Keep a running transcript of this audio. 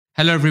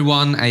Hello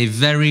everyone, a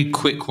very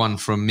quick one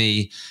from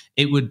me.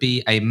 It would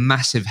be a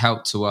massive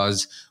help to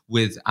us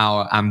with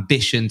our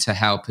ambition to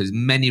help as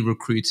many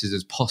recruiters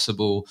as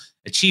possible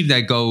achieve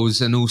their goals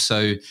and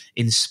also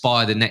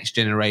inspire the next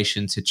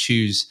generation to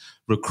choose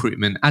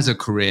recruitment as a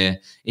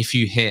career if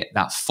you hit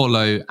that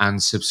follow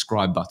and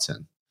subscribe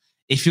button.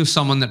 If you're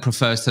someone that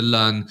prefers to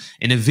learn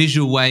in a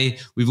visual way,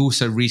 we've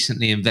also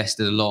recently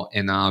invested a lot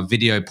in our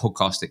video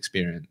podcast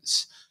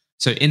experience.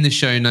 So in the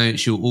show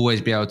notes, you'll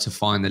always be able to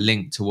find the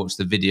link to watch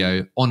the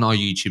video on our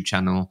YouTube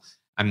channel,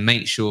 and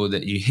make sure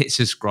that you hit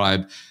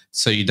subscribe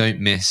so you don't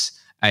miss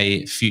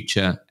a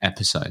future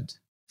episode.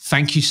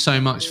 Thank you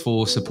so much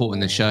for supporting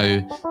the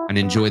show and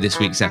enjoy this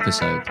week's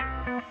episode.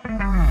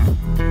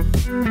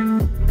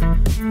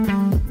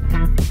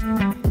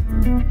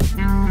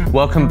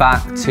 Welcome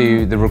back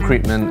to the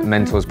Recruitment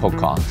Mentors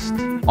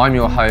podcast. I'm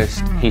your host,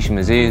 Hisham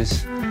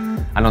Azuz.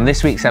 And on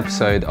this week's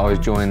episode, I was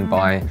joined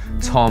by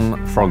Tom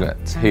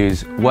Froggatt,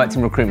 who's worked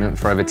in recruitment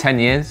for over 10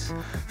 years.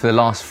 For the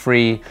last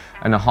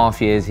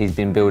 3.5 years, he's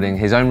been building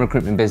his own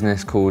recruitment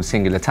business called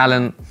Singular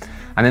Talent.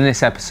 And in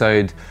this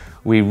episode,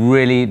 we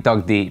really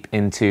dug deep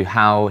into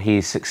how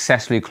he's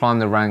successfully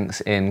climbed the ranks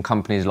in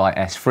companies like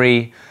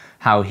S3,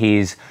 how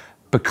he's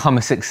become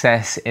a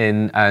success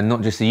in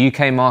not just the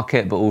UK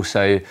market, but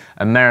also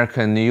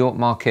America and New York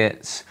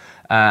markets.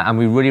 And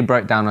we really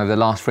broke down over the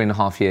last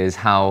 3.5 years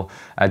how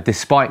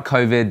despite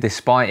COVID,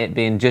 despite it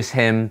being just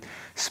him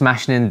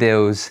smashing in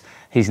deals,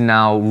 he's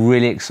now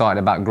really excited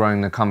about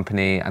growing the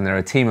company, and they're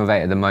a team of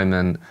 8 at the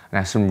moment and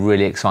have some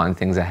really exciting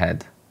things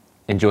ahead.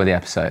 Enjoy the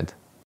episode.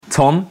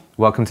 Tom,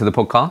 welcome to the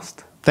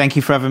podcast. Thank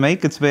you for having me.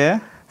 Good to be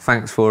here.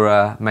 Thanks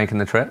for making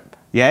the trip.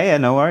 Yeah,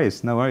 no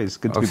worries.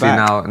 Good to be back.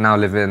 Obviously now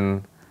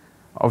living,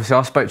 obviously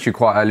I spoke to you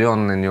quite early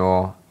on in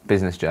your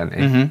business journey.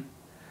 Mm-hmm.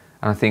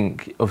 And I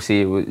think,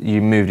 obviously,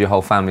 you moved your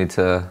whole family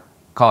to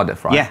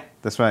Cardiff, right? Yeah,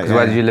 that's right.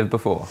 Where did you live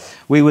before?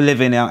 We were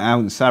living out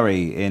in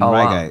Surrey in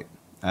Froggatt.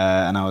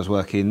 Wow. And I was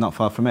working not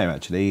far from here,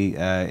 actually,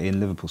 in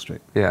Liverpool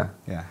Street. Yeah.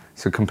 Yeah.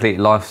 So complete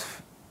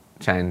life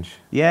change.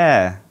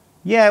 Yeah.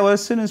 Yeah, well,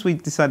 as soon as we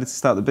decided to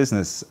start the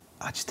business,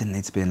 I just didn't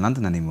need to be in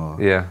London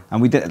anymore. Yeah.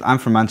 And we did. I'm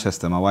from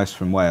Manchester. My wife's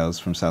from Wales,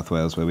 from South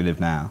Wales, where we live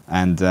now.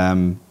 And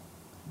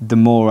the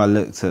more I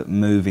looked at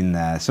moving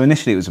there, so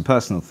initially it was a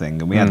personal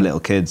thing, and we had little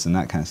kids and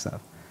that kind of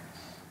stuff.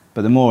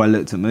 But the more I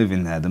looked at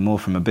moving there, the more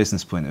from a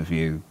business point of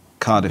view,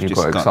 Cardiff just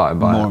got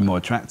more and more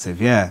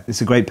attractive. Yeah,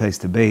 it's a great place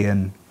to be,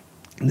 and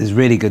there's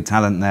really good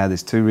talent there.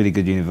 There's 2 really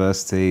good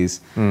universities.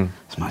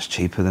 It's much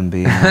cheaper than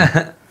being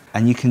there.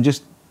 And you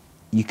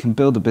can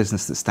build a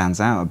business that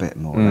stands out a bit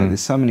more. Like, there's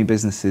so many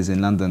businesses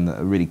in London that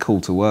are really cool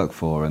to work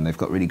for, and they've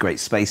got really great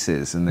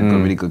spaces, and they've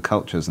got really good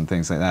cultures and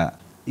things like that.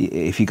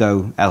 If you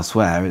go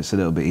elsewhere, it's a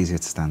little bit easier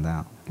to stand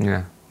out.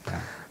 Yeah.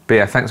 But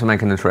yeah, thanks for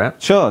making the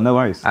trip. Sure, no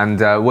worries. And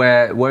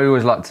where we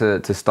always like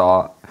to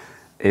start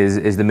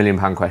is the £1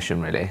 million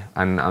question, really.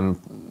 And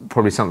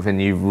probably something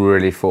you've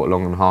really thought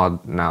long and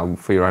hard now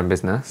for your own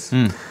business.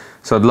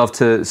 So I'd love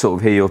to sort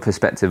of hear your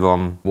perspective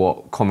on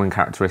what common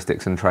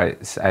characteristics and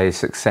traits a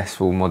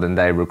successful modern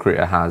day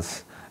recruiter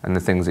has, and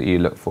the things that you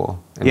look for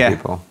in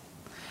people.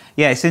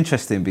 Yeah, it's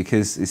interesting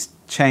because it's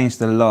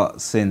changed a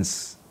lot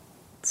since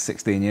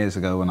 16 years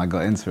ago when I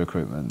got into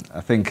recruitment.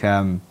 I think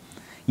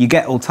you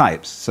get all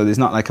types, so there's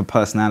not like a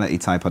personality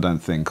type, I don't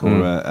think,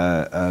 or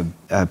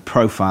a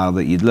profile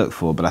that you'd look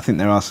for, but I think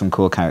there are some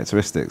core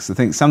characteristics. I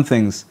think some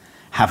things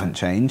haven't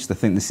changed. I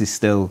think this is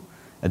still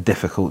a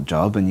difficult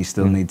job, and you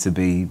still need to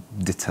be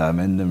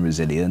determined and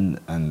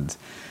resilient and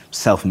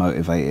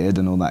self-motivated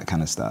and all that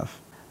kind of stuff.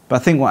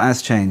 But I think what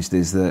has changed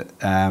is that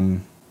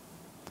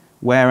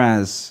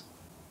whereas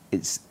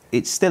it's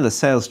still a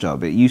sales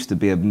job, it used to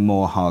be a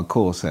more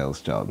hardcore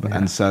sales job.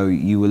 And so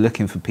you were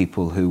looking for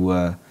people who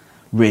were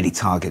really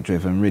target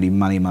driven, really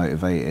money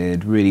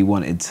motivated, really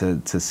wanted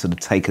to sort of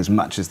take as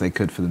much as they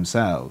could for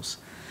themselves.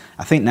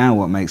 I think now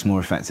what makes more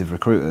effective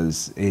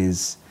recruiters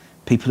is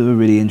people who are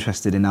really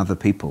interested in other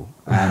people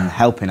and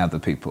helping other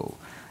people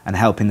and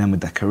helping them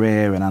with their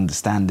career and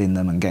understanding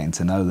them and getting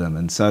to know them.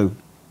 And so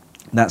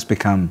that's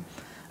become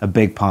a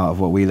big part of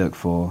what we look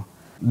for.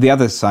 The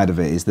other side of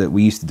it is that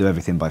we used to do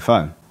everything by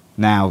phone.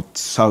 Now,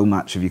 so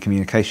much of your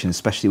communication,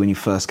 especially when you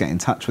first get in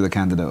touch with a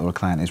candidate or a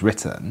client, is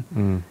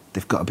written.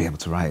 They've got to be able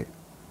to write.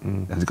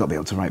 And they've got to be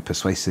able to write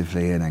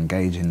persuasively and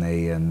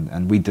engagingly.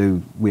 And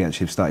we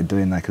actually have started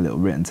doing like a little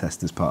written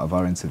test as part of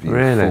our interview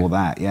for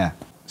that. Yeah.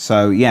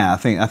 So yeah, I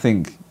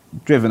think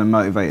driven and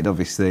motivated,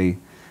 obviously,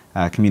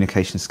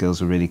 communication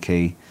skills are really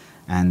key,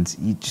 and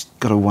you just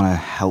got to want to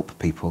help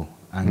people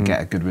and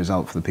get a good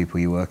result for the people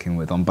you're working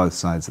with on both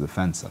sides of the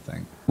fence, I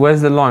think.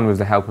 Where's the line with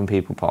the helping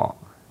people part?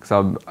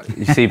 Because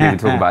you see people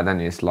talk about it, don't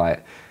you? It's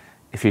like,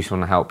 if you just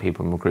want to help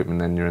people in recruitment,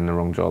 then you're in the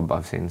wrong job,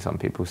 I've seen some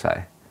people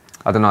say.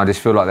 I don't know, I just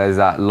feel like there's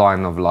that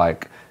line of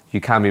like,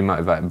 you can be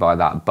motivated by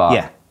that,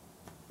 but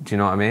do you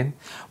know what I mean?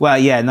 Well,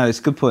 yeah, no, it's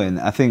a good point.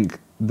 I think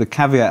the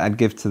caveat I'd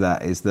give to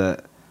that is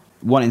that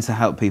wanting to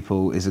help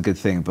people is a good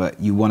thing, but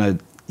you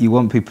want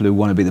people who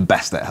want to be the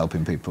best at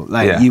helping people.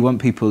 Like you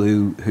want people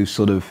who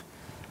sort of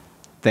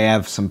they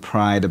have some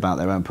pride about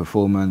their own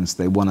performance.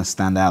 They want to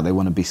stand out. They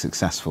want to be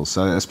successful.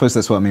 So I suppose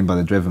that's what I mean by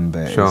the driven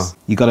bit. Sure.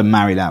 You got to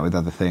marry that with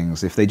other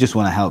things. If they just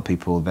want to help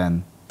people,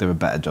 then there are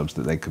better jobs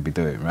that they could be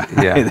doing, right?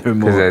 Yeah,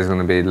 because there's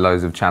going to be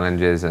loads of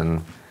challenges,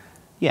 and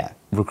yeah,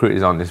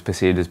 recruiters aren't just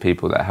perceived as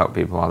people that help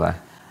people, are they?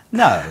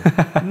 No,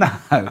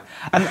 no.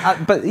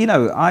 But you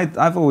know,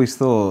 I've always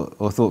thought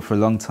for a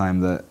long time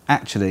that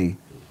actually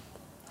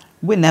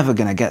we're never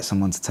going to get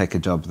someone to take a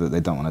job that they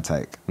don't want to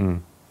take.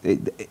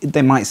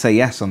 They might say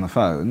yes on the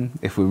phone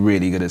if we're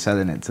really good at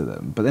selling it to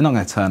them, but they're not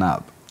going to turn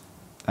up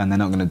and they're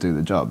not going to do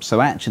the job.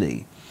 So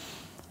actually,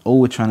 all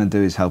we're trying to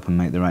do is help them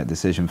make the right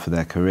decision for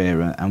their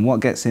career. And what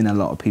gets in a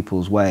lot of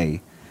people's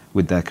way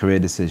with their career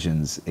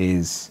decisions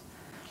is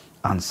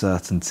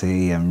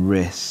uncertainty and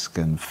risk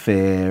and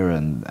fear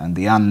and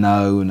the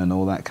unknown and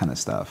all that kind of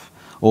stuff.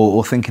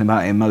 Or thinking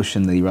about it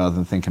emotionally rather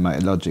than thinking about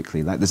it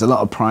logically. Like, there's a lot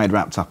of pride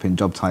wrapped up in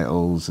job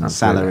titles and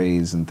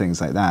salaries and things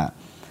like that.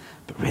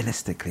 But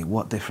realistically,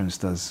 what difference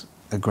does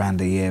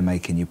 $1,000 a year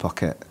make in your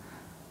pocket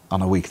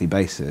on a weekly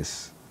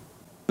basis?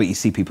 But you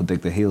see people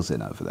dig their heels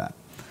in over that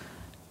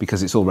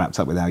because it's all wrapped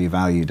up with how you're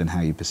valued and how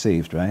you're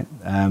perceived, right?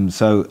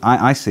 So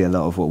I see a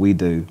lot of what we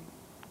do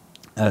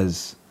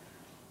as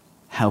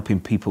helping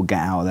people get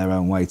out of their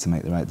own way to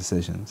make the right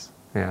decisions.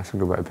 Yeah, that's a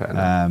good way of putting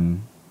it.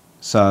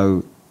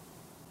 So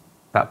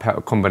that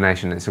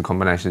combination, it's a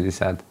combination, as you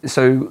said.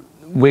 So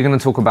we're going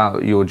to talk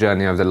about your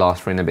journey over the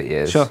last 3 and a bit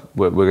years. Sure.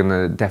 We're going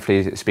to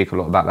definitely speak a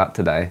lot about that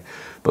today.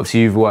 But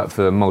obviously you've worked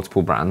for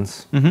multiple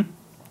brands,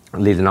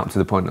 leading up to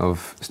the point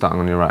of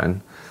starting on your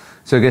own.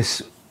 So I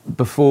guess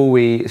before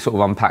we sort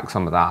of unpack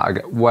some of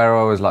that, where I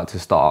always like to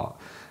start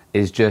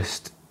is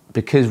just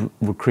because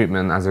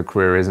recruitment as a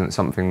career isn't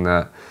something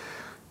that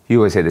you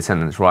always hear the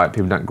sentence, right?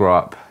 People don't grow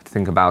up to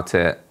think about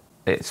it.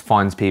 It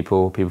finds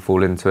people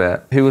fall into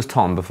it. Who was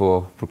Tom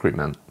before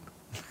recruitment?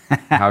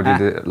 How did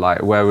it,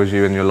 like, where was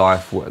you in your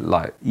life?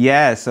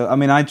 Yeah, so I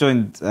mean, I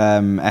joined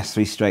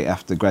S3 straight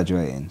after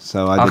graduating.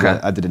 So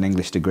I did an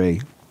English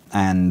degree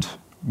and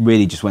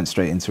really just went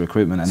straight into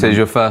recruitment. And so it was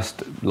your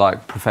first,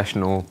 like,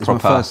 professional,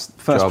 proper my first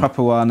job?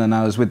 proper one, and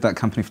I was with that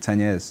company for 10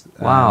 years.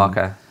 Wow,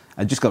 okay.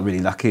 I just got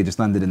really lucky, just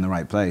landed in the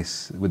right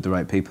place with the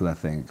right people, I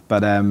think.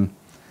 But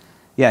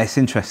yeah, it's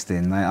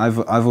interesting.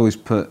 I've always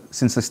put,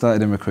 since I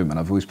started in recruitment,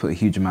 I've always put a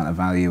huge amount of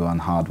value on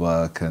hard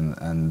work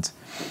and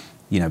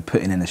you know,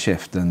 putting in a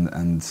shift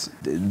and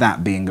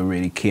that being a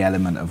really key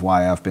element of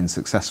why I've been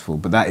successful.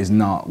 But that is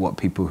not what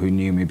people who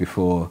knew me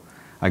before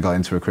I got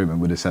into recruitment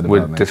would have said about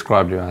me. Would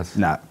describe you as?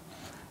 No.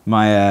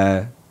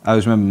 I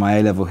always remember my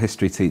A-level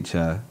history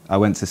teacher, I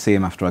went to see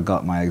him after I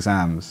got my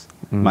exams,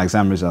 my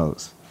exam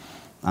results.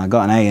 I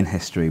got an A in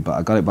history, but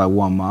I got it by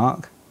 1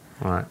 mark.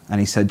 Right. And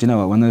he said, you know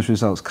what, when those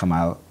results come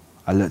out,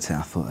 I looked at it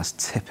and I thought, that's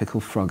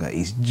typical Froggatt.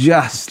 He's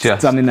just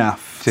done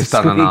enough. Just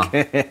done enough.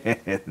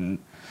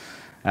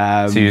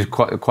 So you was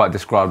quite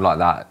described like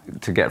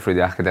that to get through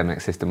the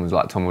academic system, was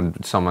like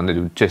someone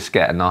who would just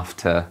get enough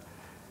to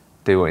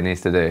do what he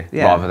needs to do,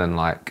 rather than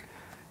like,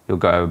 he'll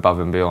go above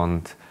and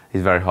beyond.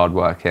 He's very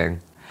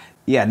hardworking.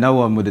 Yeah, no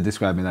one would have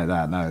described me like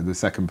that. No, the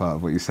second part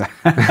of what you said.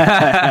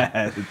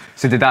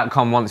 So did that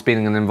come once being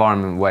in an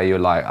environment where you're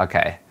like,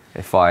 okay,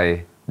 if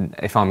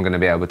I'm going to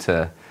be able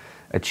to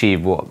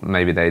achieve what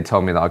maybe they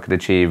told me that I could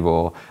achieve,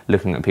 or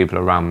looking at people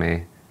around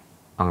me,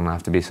 I'm going to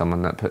have to be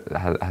someone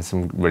that has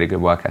some really good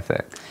work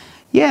ethic?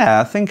 Yeah,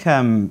 I think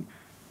there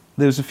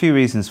was a few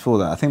reasons for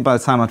that. I think by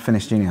the time I'd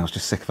finished uni, I was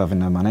just sick of having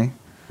no money.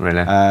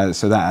 Really?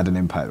 So that had an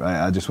impact,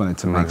 right? I just wanted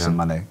to make some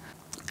money.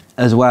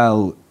 As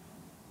well,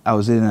 I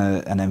was in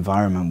an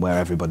environment where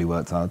everybody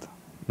worked hard.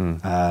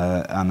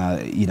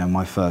 And you know,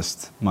 my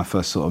first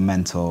sort of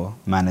mentor,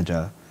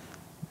 manager,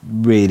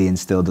 really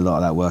instilled a lot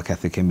of that work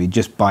ethic in me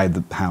just by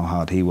how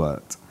hard he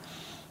worked.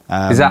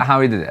 Is that how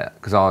he did it?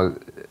 Because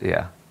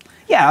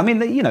Yeah, I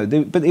mean, you know,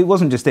 but it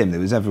wasn't just him. There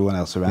was everyone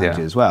else around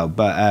you as well.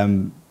 But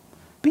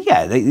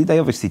yeah, they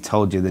obviously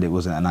told you that it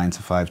wasn't a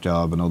 9-to-5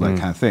 job and all that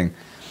kind of thing.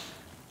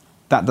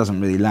 That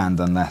doesn't really land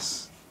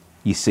unless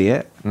you see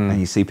it and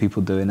you see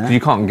people doing it.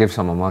 You can't give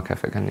someone work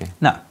ethic, can you?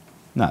 No.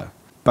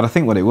 But I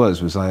think what it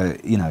was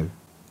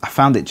I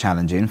found it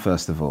challenging,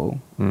 first of all.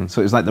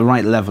 So it was like the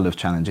right level of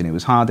challenging. It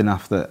was hard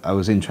enough that I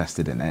was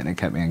interested in it and it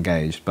kept me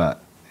engaged,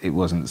 but it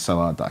wasn't so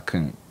hard that I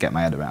couldn't get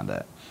my head around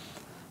it.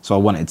 So I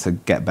wanted to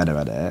get better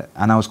at it,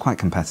 and I was quite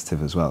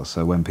competitive as well.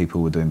 So when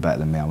people were doing better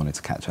than me, I wanted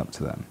to catch up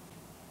to them.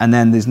 And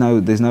then there's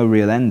no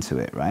real end to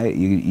it, right?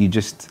 You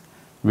just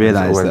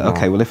realise that,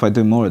 okay, well, if I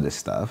do more of this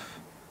stuff,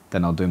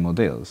 then I'll do more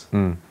deals.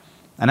 And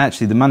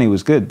actually, the money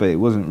was good, but it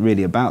wasn't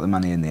really about the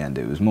money in the end.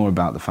 It was more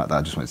about the fact that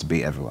I just wanted to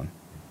beat everyone.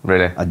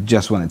 Really? I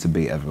just wanted to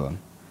beat everyone.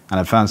 And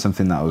I'd found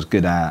something that I was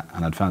good at,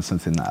 and I'd found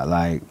something that I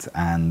liked,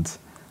 and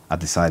I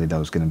decided I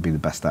was going to be the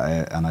best at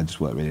it, and I just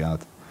worked really hard.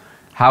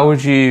 How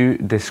would you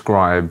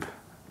describe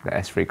the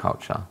S3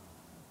 culture,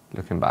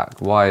 looking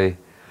back? Why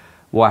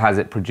has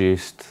it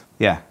produced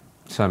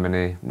so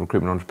many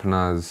recruitment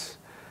entrepreneurs,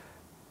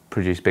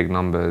 produced big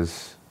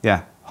numbers,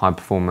 high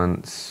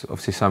performance?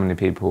 Obviously, so many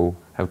people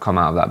have come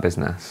out of that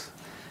business.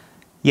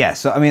 Yeah,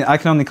 so I mean, I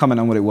can only comment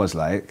on what it was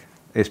like.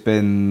 It's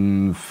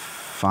been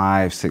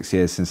 5, 6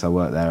 years since I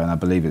worked there, and I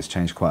believe it's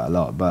changed quite a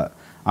lot. But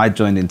I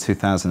joined in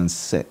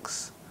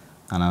 2006,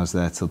 and I was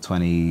there till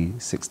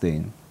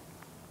 2016.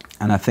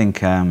 And I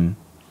think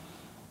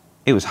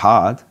it was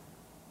hard.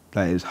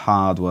 Like, it was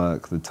hard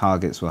work. The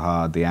targets were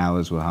hard. The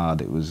hours were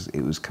hard. It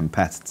was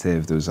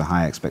competitive. There was a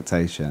high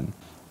expectation.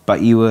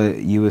 But you were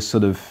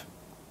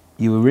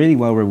really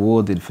well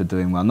rewarded for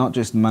doing well. Not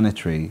just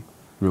monetary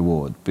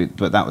reward,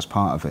 but that was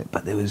part of it.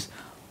 But there was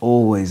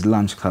always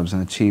lunch clubs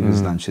and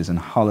achievers lunches and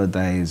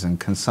holidays and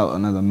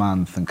consultant of the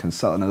month and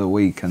consultant of the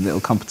week and little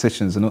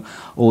competitions and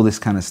all this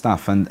kind of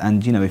stuff.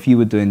 And you know, if you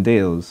were doing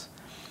deals,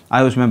 I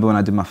always remember when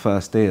I did my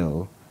first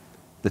deal,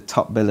 the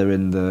top biller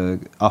in the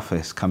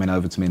office coming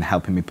over to me and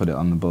helping me put it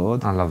on the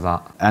board. I love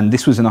that. And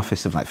this was an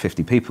office of like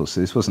 50 people,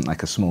 so this wasn't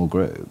like a small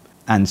group.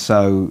 And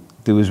so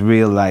there was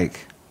real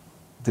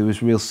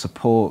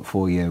support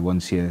for you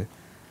once you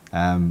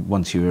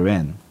were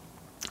in.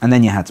 And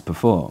then you had to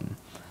perform.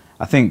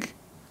 I think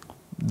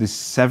there's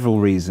several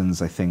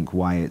reasons, I think,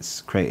 why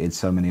it's created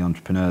so many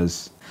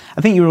entrepreneurs.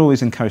 I think you were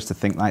always encouraged to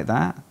think like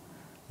that.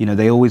 You know,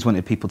 they always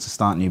wanted people to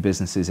start new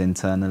businesses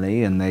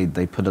internally, and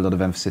they put a lot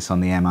of emphasis on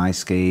the MI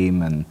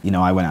scheme. And, you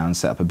know, I went out and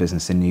set up a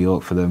business in New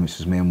York for them, which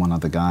was me and one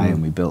other guy,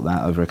 and we built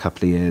that over a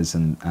couple of years.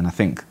 And I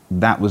think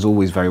that was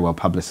always very well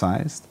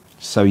publicized.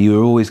 So you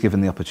were always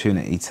given the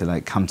opportunity to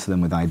like come to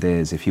them with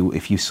ideas. If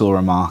you saw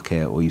a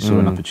market or you saw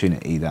an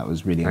opportunity, that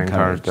was really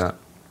encouraged. That.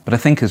 But I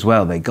think as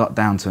well, they got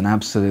down to an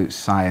absolute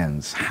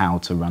science how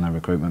to run a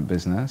recruitment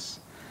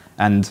business.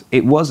 And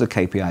it was a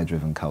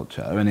KPI-driven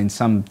culture. And in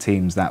some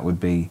teams that would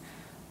be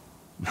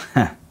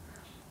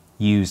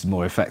used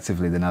more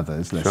effectively than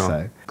others, let's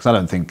say. Because I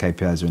don't think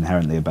KPIs are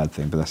inherently a bad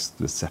thing, but that's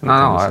a separate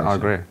conversation. I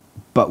agree.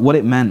 But what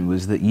it meant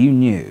was that you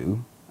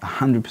knew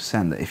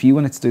 100% that if you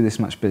wanted to do this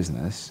much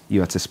business,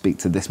 you had to speak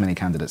to this many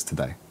candidates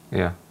today.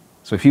 Yeah.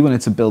 So if you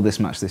wanted to build this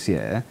much this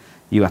year,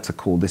 you had to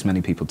call this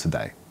many people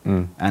today.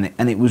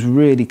 And it was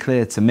really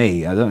clear to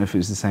me, I don't know if it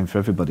was the same for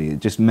everybody, it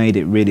just made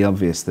it really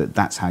obvious that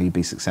that's how you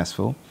be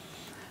successful.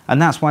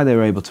 And that's why they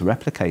were able to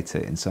replicate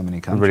it in so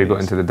many countries. Really got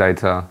into the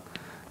data,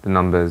 the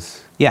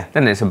numbers. Yeah.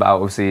 Then it's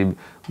about, obviously,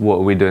 what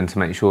are we doing to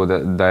make sure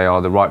that they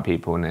are the right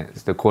people and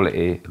the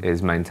quality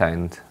is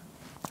maintained.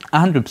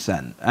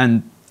 100%.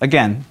 And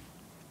again,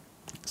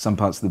 some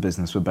parts of the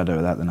business were better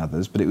at that than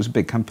others, but it was a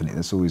big company.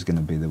 That's always going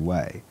to be the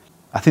way.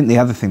 I think the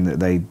other thing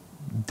that they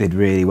did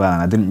really well,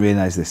 and I didn't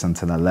realise this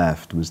until I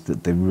left, was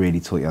that they really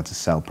taught you how to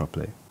sell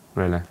properly.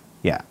 Really?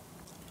 Yeah.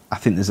 I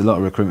think there's a lot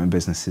of recruitment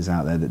businesses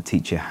out there that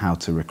teach you how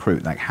to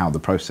recruit, like how the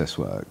process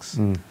works.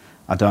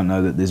 I don't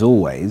know that there's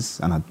always,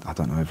 and I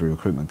don't know every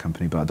recruitment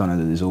company, but I don't know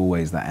that there's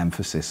always that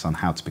emphasis on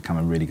how to become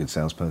a really good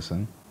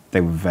salesperson.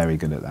 They were very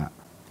good at that.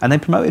 And they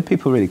promoted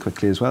people really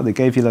quickly as well. They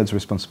gave you loads of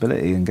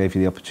responsibility and gave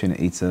you the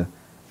opportunity to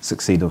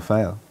succeed or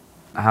fail.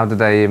 How did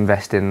they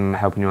invest in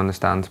helping you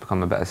understand to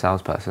become a better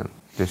salesperson?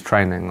 Just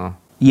training or?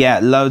 Yeah,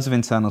 loads of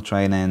internal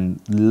training,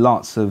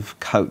 lots of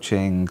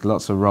coaching,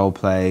 lots of role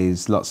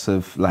plays, lots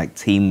of like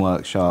team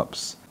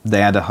workshops. They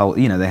had a whole,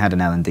 you know, they had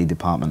an L&D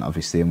department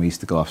obviously, and we used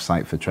to go off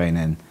site for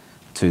training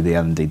to the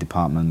L&D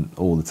department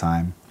all the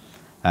time.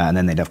 And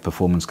then they'd have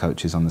performance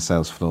coaches on the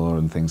sales floor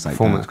and things like that.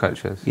 Performance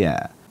coaches?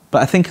 Yeah.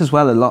 But I think as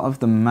well, a lot of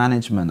the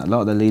management, a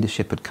lot of the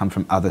leadership had come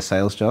from other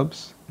sales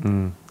jobs.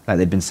 Like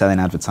they'd been selling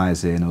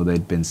advertising or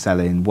they'd been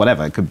selling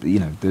whatever. It could be, you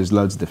know, there's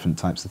loads of different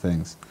types of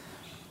things.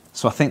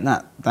 So I think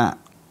that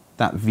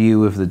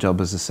view of the job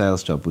as a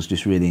sales job was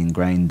just really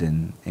ingrained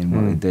in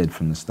what they did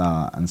from the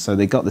start. And so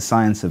they got the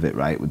science of it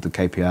right with the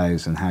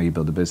KPIs and how you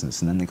build a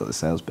business, and then they got the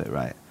sales bit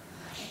right.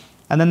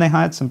 And then they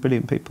hired some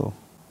brilliant people.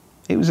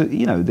 It was,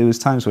 you know, there was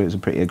times where it was a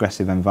pretty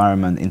aggressive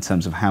environment in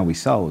terms of how we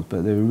sold,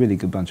 but they were a really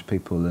good bunch of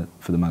people that,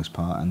 for the most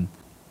part, and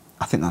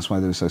I think that's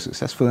why they were so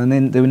successful. And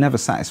then they were never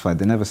satisfied,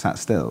 they never sat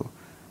still.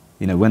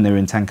 You know, when they were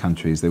in 10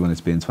 countries, they wanted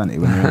to be in 20.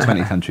 When they were in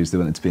 20 countries, they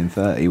wanted to be in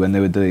 30. When they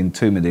were doing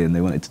 2 million,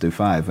 they wanted to do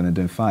 5. When they were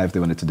doing 5, they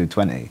wanted to do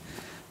 20.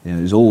 You know,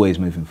 it was always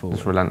moving forward.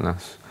 It's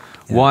relentless.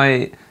 Yeah.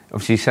 Why,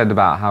 obviously you said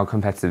about how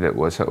competitive it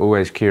was, so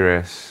always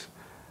curious.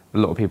 A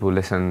lot of people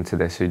listen to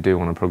this who do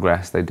want to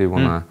progress, they do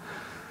want to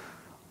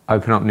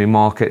open up new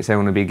markets, they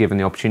want to be given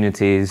the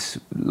opportunities.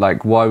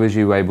 Like, why was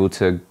you able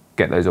to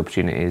get those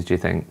opportunities, do you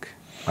think,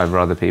 over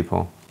other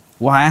people?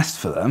 Well, I asked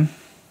for them,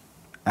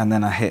 and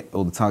then I hit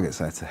all the targets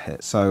I had to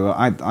hit. So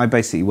I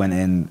basically went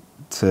in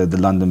to the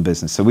London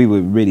business. So we were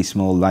a really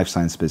small life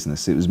science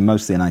business. It was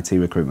mostly an IT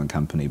recruitment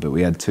company, but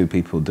we had 2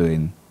 people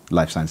doing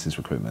life sciences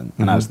recruitment,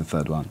 and I was the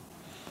 3rd one.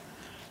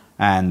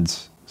 And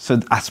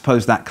so I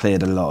suppose that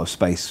cleared a lot of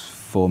space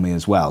for me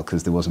as well,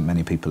 because there wasn't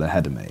many people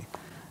ahead of me.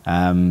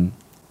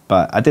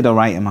 But I did all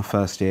right in my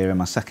first year. In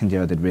my second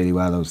year, I did really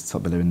well. I was the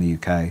top biller in the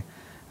UK.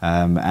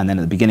 And then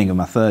at the beginning of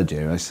my 3rd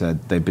year, I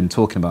said, they'd been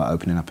talking about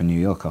opening up a New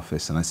York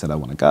office, and I said, I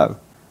want to go.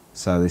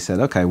 So they said,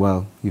 okay,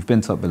 well, you've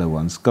been top biller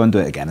once, go and do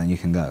it again and you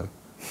can go.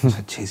 I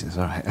said, Jesus,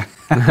 all right.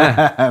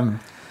 And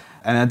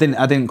I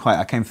didn't quite,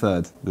 I came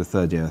 3rd, the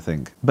 3rd year, I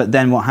think. But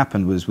then what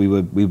happened was we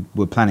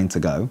were planning to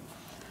go,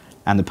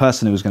 And the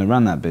person who was going to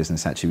run that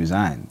business actually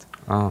resigned.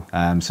 Oh.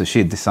 So she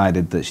had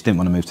decided that she didn't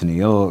want to move to New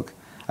York.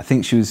 I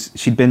think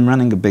she'd been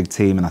running a big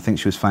team, and I think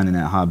she was finding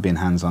it hard being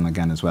hands-on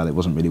again as well. It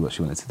wasn't really what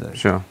she wanted to do.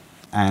 Sure.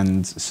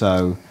 And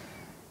so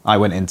I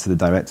went into the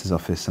director's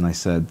office and I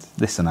said,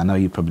 listen, I know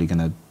you're probably going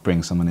to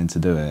bring someone in to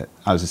do it.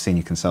 I was a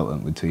senior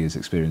consultant with 2 years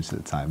experience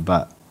at the time,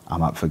 but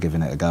I'm up for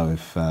giving it a go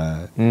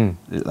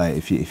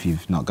if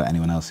you've not got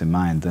anyone else in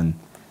mind. And,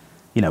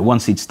 you know,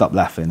 once he'd stopped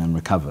laughing and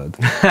recovered,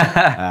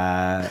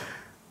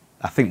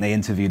 I think they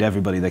interviewed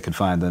everybody they could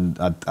find, and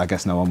I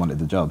guess no one wanted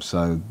the job,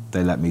 so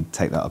they let me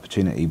take that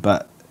opportunity.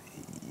 But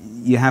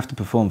you have to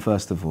perform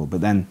first of all,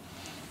 but then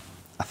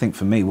I think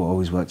for me what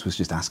always worked was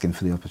just asking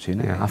for the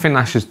opportunity. Yeah, I think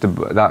that's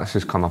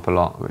just come up a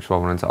lot, which is why I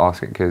wanted to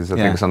ask it, because I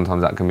think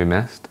sometimes that can be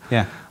missed.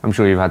 Yeah. I'm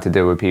sure you've had to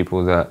deal with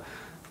people that,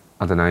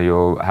 I don't know,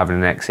 you're having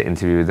an exit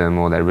interview with them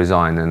or they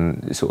resign,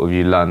 and sort of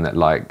you learn that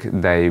like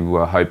they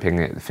were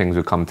hoping things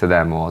would come to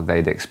them, or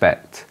they'd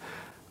expect,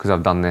 because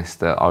I've done this,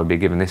 that I would be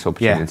given this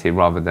opportunity,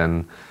 rather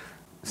than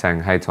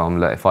saying, hey Tom,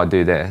 look, if I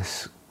do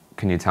this,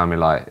 can you tell me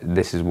like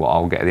this is what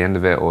I'll get at the end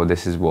of it, or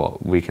this is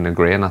what we can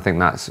agree? And I think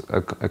that's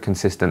a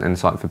consistent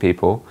insight for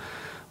people,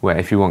 where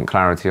if you want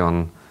clarity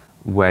on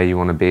where you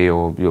want to be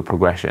or your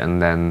progression,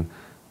 then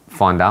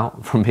find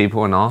out from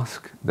people and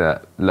ask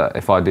that, look,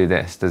 if I do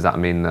this, does that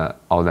mean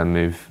that I'll then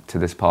move to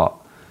this part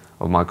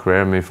of my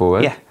career and move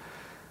forward? Yeah.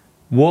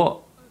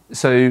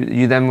 So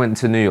you then went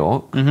to New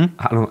York.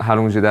 Mm-hmm. How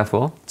long was you there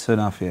for?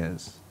 2.5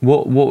 years.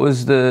 What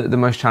was the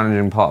most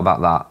challenging part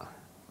about that,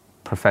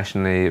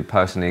 professionally,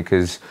 personally?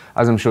 Because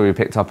as I'm sure you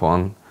picked up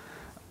on,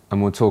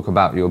 and we'll talk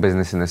about your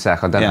business in a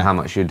sec, I don't know how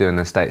much you do in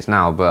the States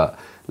now, but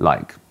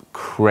like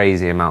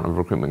crazy amount of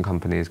recruitment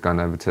companies going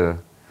over to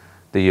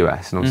the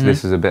US. And obviously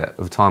this was a bit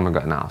of time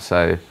ago now,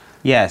 so...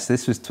 Yes,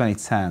 this was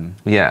 2010.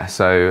 Yeah,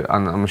 so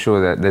I'm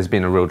sure that there's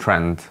been a real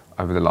trend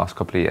over the last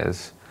couple of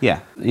years. Yeah.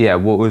 Yeah,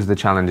 what was the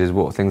challenges?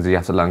 What things did you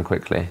have to learn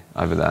quickly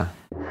over there?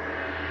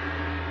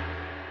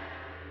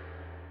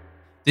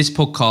 This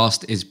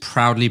podcast is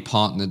proudly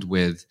partnered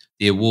with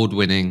the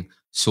award-winning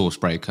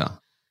Sourcebreaker.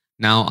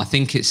 Now, I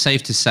think it's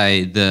safe to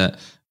say that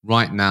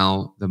right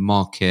now the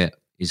market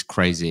is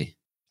crazy.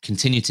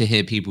 Continue to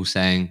hear people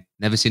saying,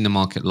 never seen the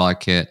market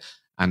like it,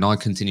 and I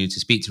continue to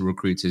speak to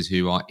recruiters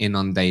who are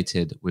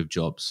inundated with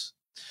jobs.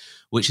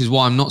 Which is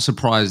why I'm not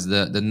surprised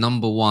that the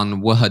number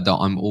one word that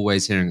I'm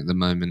always hearing at the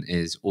moment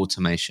is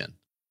automation.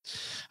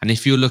 And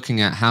if you're looking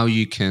at how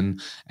you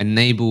can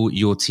enable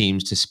your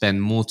teams to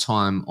spend more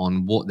time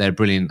on what they're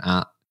brilliant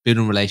at,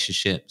 building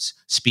relationships,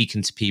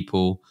 speaking to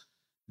people,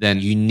 then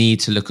you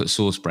need to look at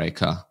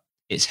Sourcebreaker.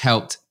 It's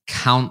helped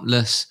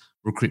countless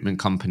recruitment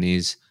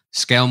companies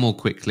scale more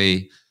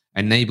quickly,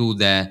 enable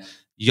their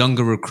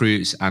younger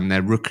recruits and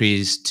their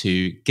rookies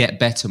to get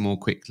better more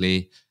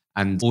quickly,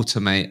 and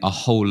automate a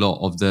whole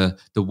lot of the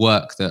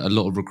work that a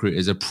lot of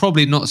recruiters are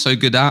probably not so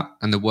good at,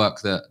 and the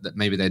work that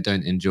maybe they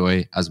don't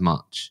enjoy as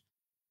much.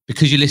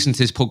 Because you listen to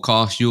this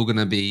podcast, you're going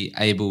to be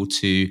able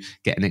to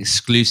get an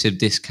exclusive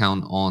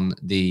discount on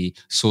the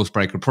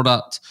Sourcebreaker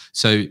product.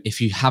 So if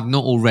you have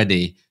not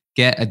already,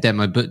 get a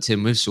demo booked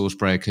in with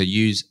Sourcebreaker.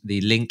 Use the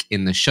link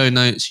in the show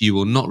notes. You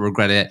will not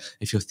regret it.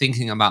 If you're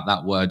thinking about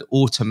that word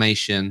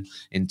automation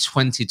in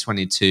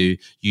 2022,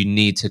 you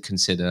need to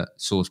consider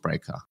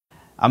Sourcebreaker.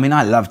 I mean,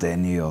 I loved it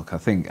in New York. I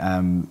think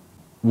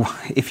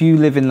if you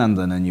live in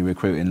London and you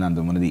recruit in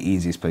London, one of the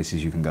easiest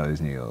places you can go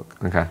is New York.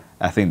 Okay.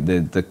 I think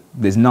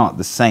there's not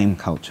the same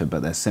culture,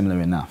 but they're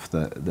similar enough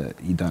that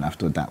you don't have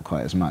to adapt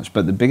quite as much.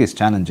 But the biggest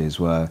challenges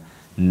were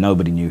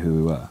nobody knew who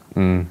we were.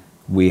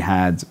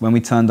 When we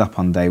turned up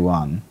on day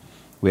one,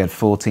 we had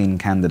 14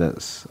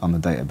 candidates on the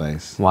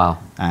database. Wow.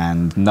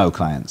 And no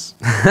clients.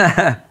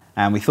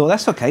 And we thought,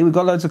 that's okay, we've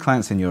got loads of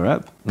clients in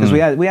Europe. Because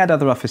we had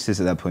other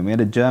offices at that point. We had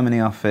a Germany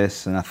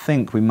office, and I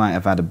think we might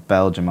have had a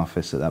Belgium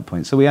office at that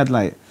point. So we had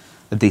like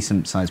a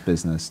decent sized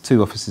business,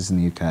 2 offices in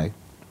the UK.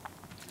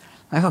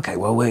 Like, okay,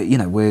 well,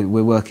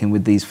 we're working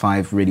with these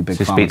 5 really big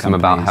pharma companies. So speak to them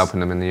about helping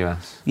them in the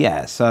US.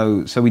 Yeah,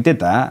 so we did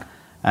that.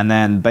 And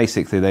then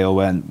basically they all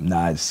went,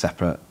 nah, it's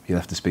separate. You'll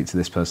have to speak to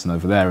this person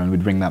over there. And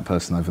we'd ring that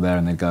person over there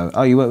and they'd go,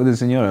 oh, you work with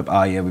us in Europe?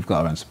 Oh, yeah, we've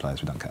got our own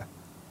suppliers, we don't care.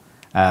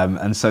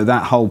 And so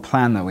that whole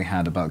plan that we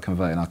had about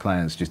converting our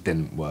clients just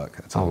didn't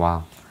work at all. Oh,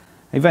 wow.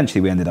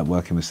 Eventually we ended up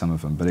working with some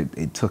of them, but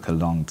it took a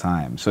long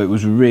time. So it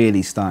was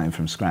really starting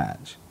from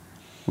scratch.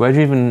 Where do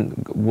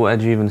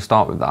you even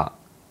start with that?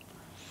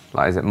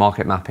 Like, is it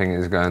market mapping?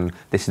 Is it going,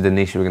 this is the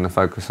niche we're going to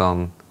focus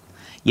on?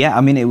 Yeah,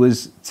 I mean, it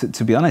was,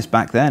 to be honest,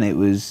 back then it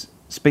was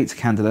speak to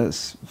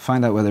candidates,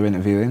 find out where they're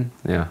interviewing,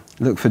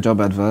 look for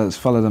job adverts,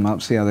 follow them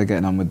up, see how they're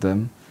getting on with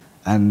them,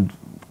 and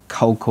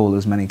cold call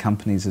as many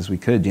companies as we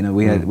could. You know,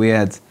 we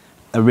had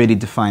a really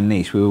defined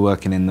niche. We were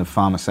working in the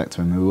pharma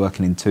sector and we were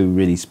working in 2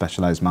 really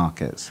specialised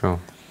markets. Sure.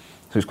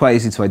 So it's quite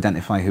easy to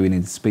identify who we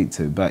needed to speak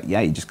to. But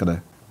yeah, you just got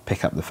to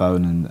pick up the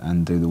phone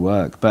and do the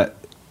work. But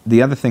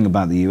the other thing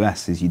about the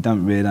US is you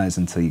don't realise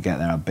until you get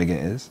there how big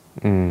it is.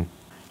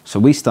 So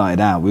we started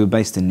out, we were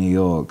based in New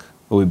York.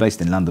 Well, we were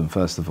based in London,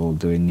 first of all,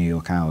 doing New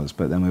York hours.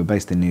 But then we were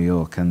based in New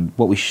York. And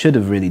what we should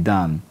have really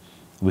done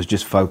was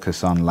just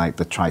focus on like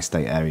the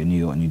tri-state area, New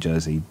York, New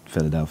Jersey,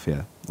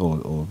 Philadelphia,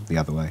 or the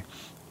other way.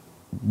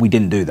 We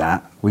didn't do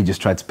that. We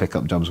just tried to pick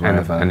up jobs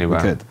wherever we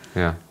could.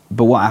 Yeah.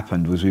 But what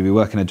happened was we'd be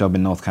working a job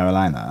in North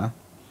Carolina,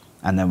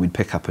 and then we'd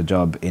pick up a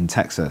job in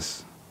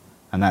Texas.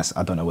 And that's,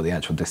 I don't know what the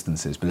actual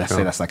distance is, but let's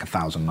say that's like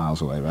 1,000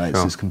 miles away, right?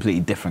 So it's a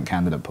completely different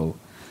candidate pool.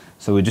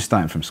 So we're just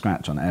starting from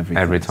scratch on everything.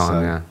 Every time,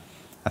 so yeah.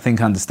 I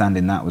think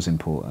understanding that was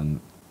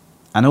important.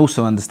 And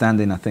also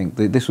understanding, I think,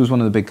 this was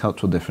one of the big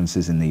cultural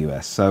differences in the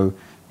US. So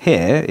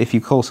here, if you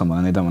call someone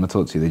and they don't want to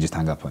talk to you, they just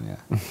hang up on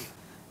you.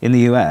 In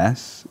the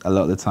US, a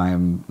lot of the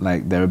time,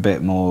 like, they're a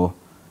bit more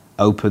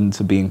open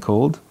to being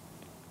called,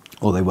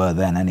 or they were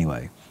then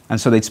anyway. And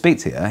so they'd speak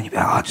to you, and you'd be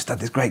like, oh, I just had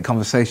this great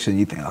conversation.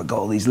 You'd think, I've got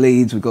all these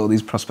leads, we've got all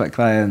these prospect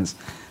clients.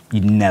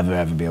 You'd never,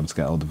 ever be able to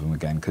get hold of them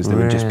again, because they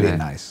were just being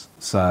nice.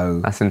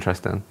 So that's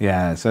interesting.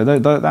 Yeah, so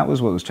that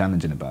was what was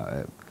challenging about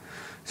it.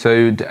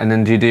 So, and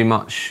then do you do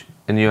much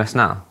in the US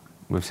now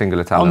with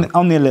Singular Talent?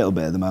 Only a little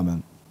bit at the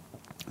moment.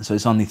 So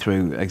it's only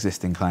through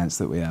existing clients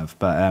that we have,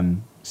 but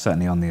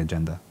certainly on the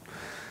agenda.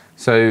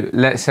 So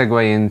let's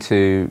segue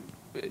into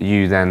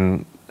you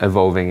then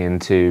evolving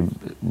into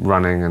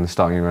running and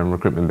starting your own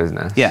recruitment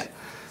business. Yeah.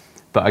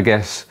 But I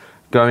guess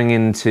going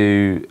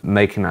into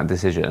making that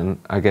decision,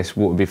 I guess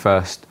what would be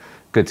first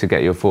good to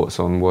get your thoughts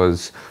on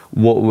was,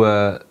 what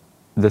were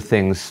the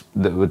things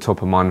that were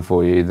top of mind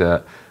for you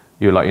that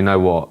you're like, you know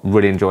what,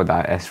 really enjoyed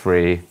that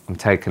S3, I'm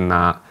taking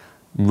that,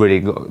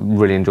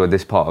 really enjoyed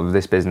this part of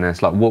this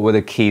business. Like, what were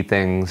the key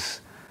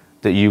things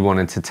that you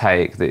wanted to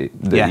take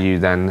that you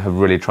then have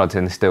really tried to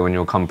instill in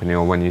your company,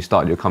 or when you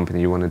started your company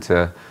you wanted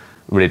to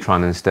really try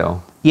and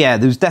instill? Yeah,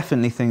 there was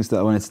definitely things that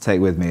I wanted to take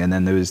with me, and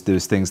then there was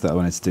things that I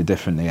wanted to do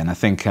differently. And I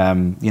think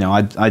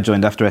I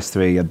joined after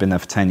S3. I'd been there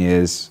for 10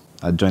 years.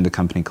 I joined a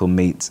company called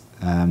Meet,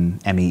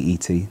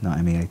 M-E-E-T, not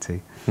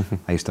M-E-A-T.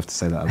 I used to have to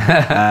say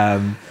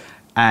that.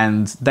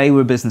 And they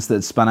were a business that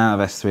had spun out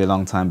of S3 a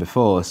long time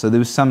before, so there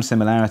was some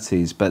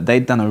similarities, but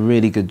they'd done a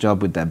really good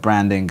job with their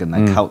branding and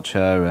their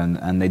culture,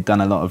 and they'd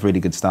done a lot of really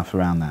good stuff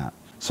around that.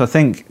 So I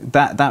think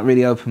that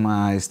really opened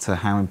my eyes to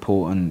how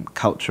important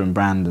culture and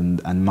brand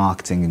and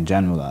marketing in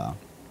general are.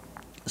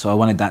 So I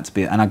wanted that to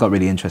be, and I got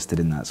really interested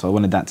in that, so I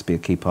wanted that to be a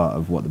key part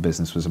of what the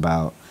business was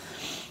about.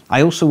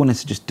 I also wanted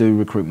to just do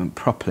recruitment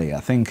properly.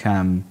 I think,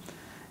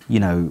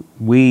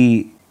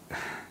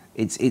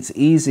 it's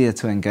easier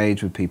to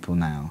engage with people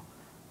now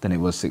than it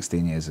was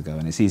 16 years ago,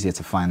 and it's easier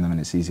to find them and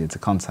it's easier to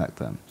contact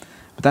them.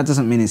 But that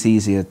doesn't mean it's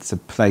easier to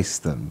place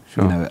them,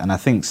 Sure. And I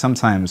think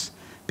sometimes,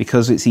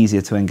 because it's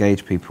easier to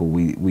engage people,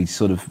 we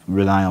sort of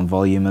rely on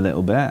volume a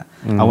little bit.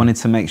 I wanted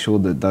to make sure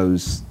that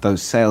those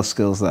sales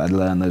skills that I'd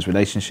learned, those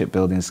relationship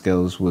building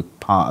skills, were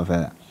part of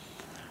it.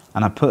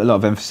 And I put a lot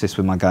of emphasis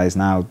with my guys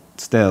now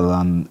still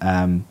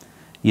on,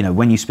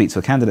 when you speak to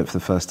a candidate for the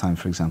first time,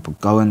 for example,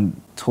 go and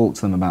talk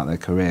to them about their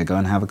career, go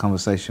and have a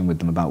conversation with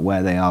them about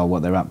where they are,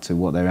 what they're up to,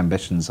 what their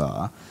ambitions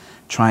are.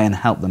 Try and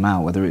help them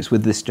out, whether it's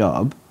with this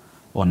job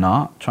or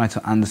not. Try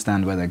to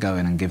understand where they're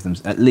going and give them,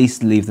 at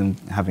least leave them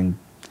having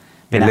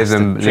been asked a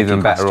tricky question. Leave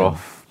them better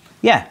off.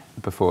 Yeah.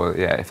 Before,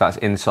 if that's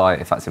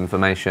insight, if that's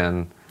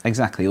information.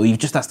 Exactly, or you've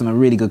just asked them a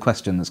really good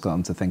question that's got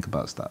them to think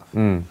about stuff.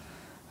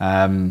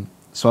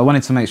 So I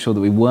wanted to make sure that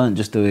we weren't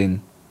just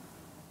doing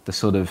the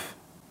sort of,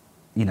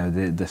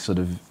 the sort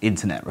of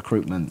internet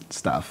recruitment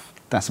stuff.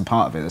 That's a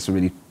part of it. That's a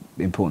really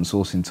important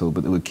sourcing tool,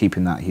 but that we're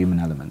keeping that human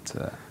element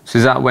to it. So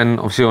is that when,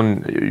 obviously,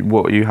 on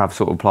what you have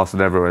sort of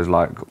plastered everywhere is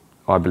like,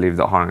 I believe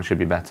that hiring should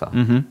be better.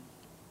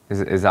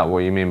 Is that what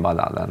you mean by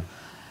that then?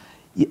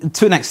 Yeah,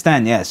 to an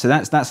extent, yeah. So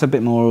that's a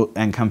bit more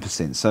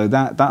encompassing. So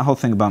that whole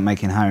thing about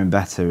making hiring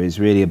better is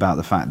really about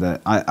the fact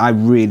that I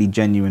really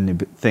genuinely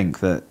think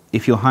that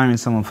if you're hiring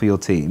someone for your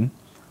team,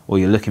 or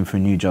you're looking for a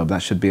new job,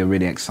 that should be a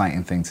really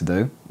exciting thing to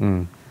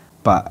do.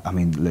 But I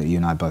mean, look, you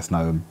and I both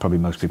know, and probably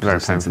most people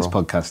listening to this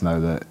podcast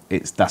know that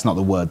that's not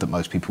the word that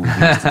most people would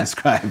use to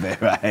describe it,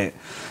 right?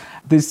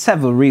 There's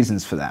several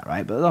reasons for that,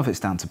 right? But a lot of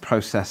it's down to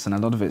process, and a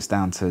lot of it's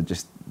down to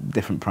just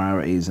different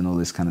priorities and all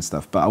this kind of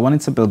stuff. But I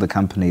wanted to build a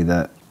company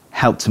that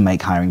helped to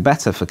make hiring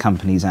better for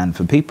companies and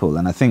for people.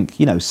 And I think,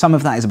 some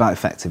of that is about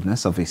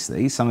effectiveness,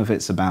 obviously. Some of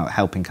it's about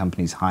helping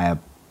companies hire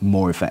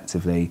more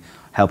effectively,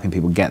 helping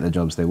people get the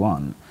jobs they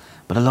want.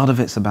 But a lot of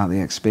it's about the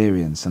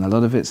experience, and a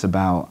lot of it's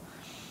about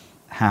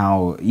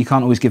how you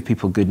can't always give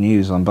people good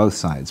news on both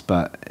sides,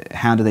 but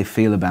how do they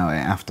feel about it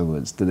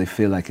afterwards? Do they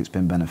feel like it's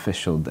been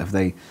beneficial? Have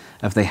they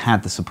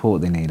had the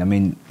support they need? I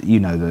mean,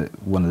 that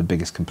one of the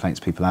biggest complaints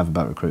people have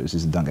about recruiters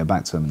is they don't get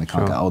back to them and they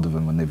can't get hold of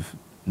them when they've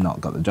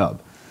not got the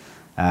job.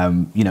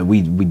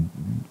 We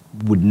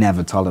would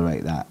never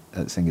tolerate that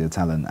at Singular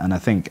Talent, and I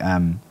think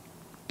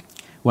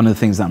one of the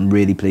things that I'm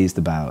really pleased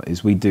about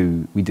is we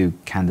do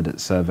candidate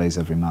surveys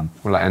every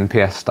month. Well, like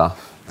NPS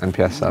stuff,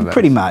 NPS surveys.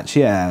 Pretty much,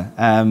 yeah.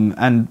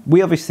 And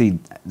we obviously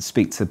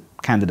speak to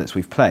candidates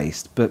we've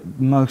placed, but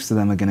most of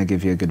them are going to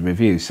give you a good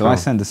review. So I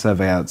send a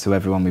survey out to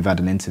everyone we've had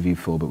an interview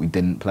for but we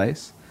didn't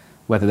place,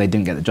 whether they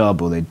didn't get the job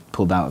or they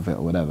pulled out of it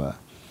or whatever.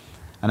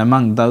 And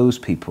among those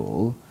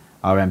people,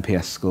 our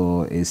NPS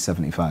score is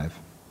 75.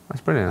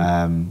 That's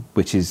brilliant.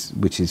 Which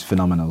is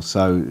phenomenal.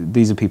 So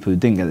these are people who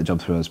didn't get the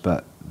job through us,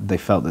 but they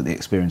felt that the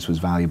experience was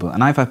valuable.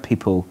 And I've had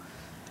people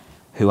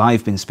who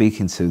I've been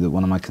speaking to that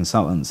one of my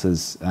consultants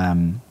has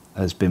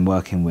been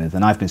working with,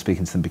 and I've been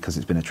speaking to them because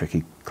it's been a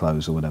tricky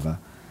close or whatever.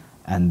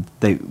 And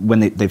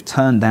they've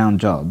turned down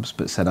jobs,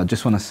 but said, I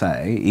just want to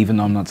say, even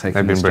though I'm not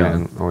taking this job, they've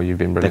been brilliant, or you've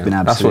been brilliant. They've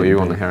been That's what you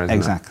absolutely want to hear, isn't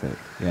exactly, it?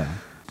 yeah.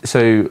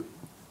 So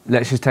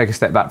let's just take a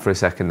step back for a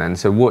second then.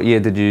 So what year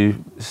did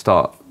you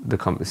start the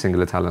company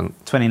Singular Talent?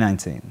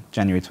 2019,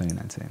 January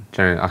 2019.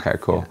 January, okay,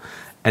 cool. Yeah.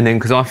 And then,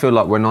 because I feel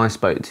like when I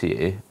spoke to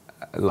you,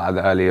 like at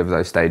the early of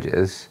those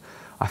stages,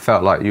 I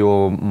felt like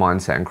your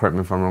mindset, and correct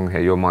me if I'm wrong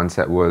here, your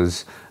mindset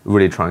was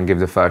really try and give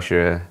the first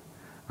year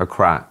a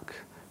crack,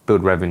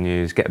 build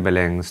revenues, get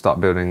billings,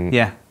 start building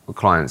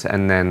clients.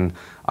 And then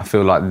I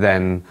feel like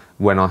then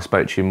when I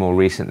spoke to you more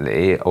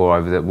recently, or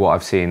over what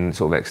I've seen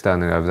sort of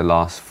externally over the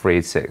last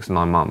 3, 6,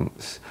 9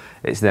 months,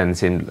 it's then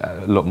seemed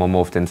a lot more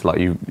morphed into like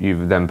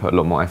you've then put a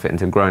lot more effort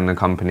into growing the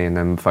company and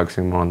then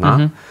focusing more on that.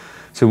 Mm-hmm.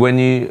 So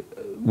when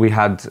we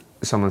had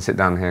someone sit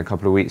down here a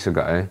couple of weeks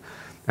ago,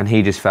 and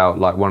he just felt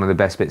like one of the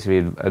best bits of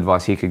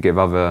advice he could give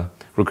other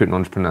recruitment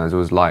entrepreneurs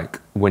was like,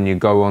 when you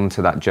go on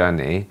to that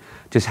journey,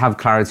 just have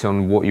clarity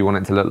on what you want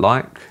it to look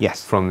like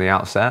from the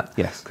outset.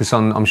 Yes. Because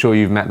I'm sure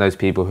you've met those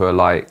people who are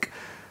like,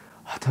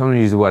 I don't want to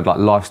use the word like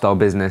lifestyle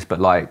business, but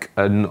like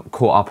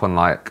caught up on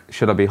like,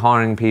 should I be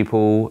hiring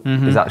people?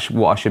 Mm-hmm. Is that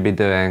what I should be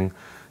doing?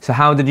 So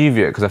how did you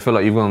view it? Because I feel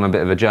like you've gone on a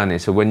bit of a journey.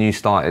 So when you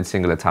started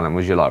Singular Talent,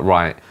 was you like,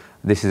 right,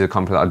 this is a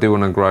company that I do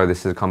want to grow.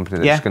 This is a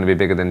company that's going to be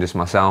bigger than just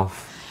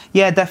myself.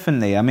 Yeah,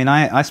 definitely. I mean,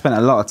 I spent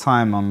a lot of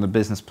time on the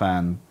business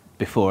plan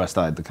before I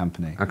started the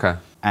company. Okay.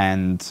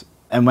 And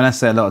when I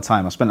say a lot of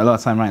time, I spent a lot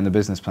of time writing the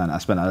business plan. I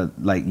spent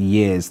like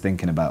years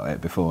thinking about it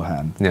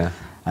beforehand. Yeah.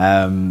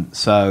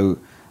 So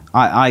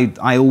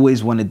I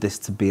always wanted this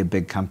to be a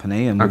big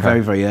company, and we're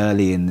very, very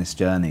early in this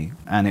journey.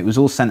 And it was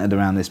all centered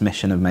around this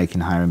mission of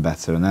making hiring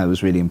better, and that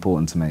was really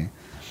important to me.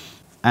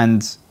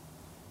 And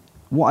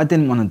what I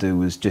didn't want to do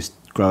was just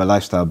grow a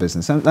lifestyle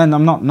business. And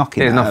I'm not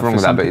knocking There's that. nothing wrong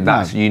with that,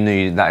 but you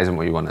knew that isn't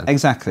what you wanted.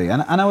 Exactly.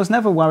 And I was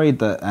never worried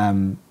that,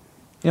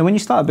 when you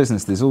start a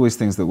business, there's always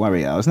things that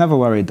worry you. I was never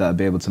worried that I'd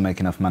be able to make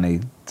enough money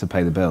to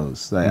pay the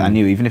bills. Like, I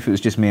knew even if it was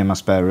just me in my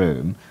spare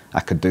room, I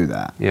could do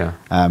that. Yeah.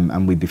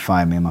 And we'd be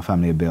fine, me and my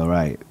family would be all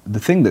right.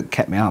 The thing that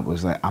kept me up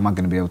was like, am I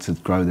going to be able to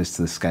grow this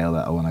to the scale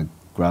that I want to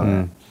grow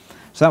it?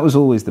 So that was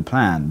always the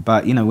plan.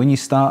 But, when you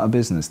start a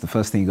business, the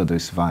first thing you got to do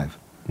is survive.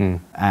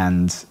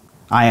 And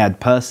I had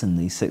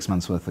personally 6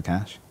 months worth of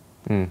cash.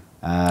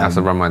 That's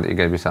the runway that you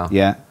gave yourself.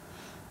 Yeah.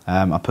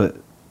 I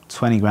put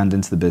 20 grand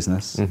into the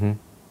business.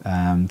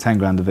 10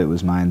 grand of it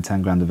was mine,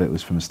 10 grand of it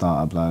was from a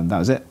startup loan. That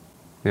was it.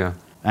 Yeah.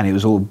 And it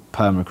was all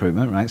perm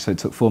recruitment, right? So it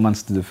took 4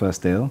 months to do the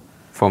first deal.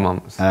 4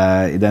 months.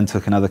 It then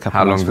took another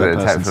couple of months. How long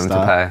did it take for them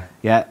to pay?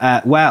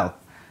 Yeah. Well,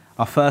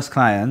 our first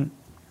client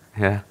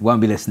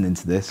won't be listening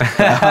to this.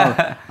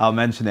 I'll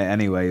mention it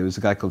anyway. It was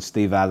a guy called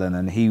Steve Allen,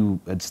 and he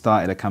had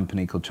started a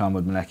company called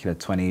Charnwood Molecular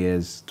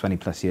 20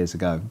 plus years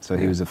ago. So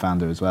he was a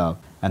founder as well.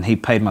 And he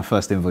paid my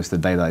first invoice the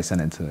day that I sent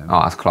it to him.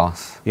 Oh, that's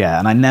class. Yeah,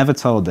 and I never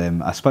told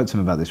him, I spoke to him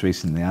about this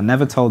recently, I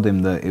never told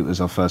him that it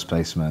was our first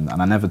placement,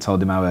 and I never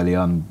told him how early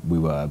on we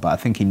were, but I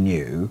think he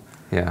knew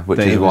that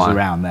it was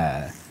around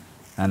there.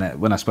 And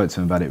when I spoke to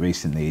him about it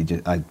recently,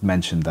 I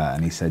mentioned that,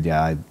 and he said,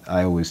 yeah,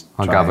 I always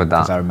try gathered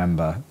that. Because I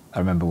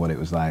remember what it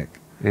was like.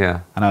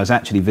 Yeah. And I was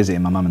actually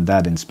visiting my mum and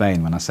dad in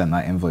Spain when I sent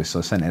that invoice, so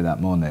I sent it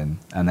that morning,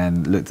 and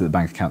then looked at the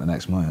bank account the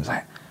next morning, I was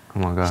like, oh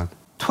my God.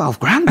 12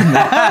 grand in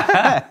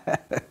there.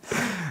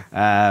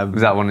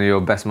 Was that one of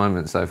your best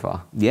moments so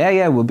far?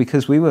 Yeah. Well,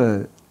 because we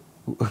were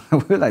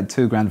like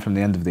 2 grand from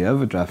the end of the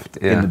overdraft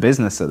in the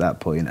business at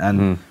that point,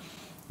 and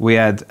we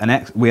had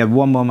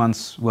 1 more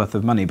month's worth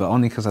of money, but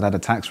only because I'd had a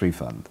tax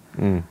refund.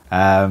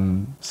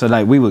 So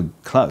like we were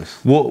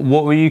close. What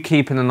were you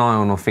keeping an eye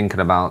on or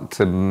thinking about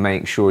to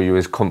make sure you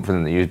was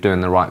confident that you was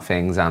doing the right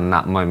things and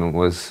that moment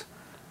was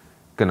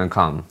gonna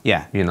come?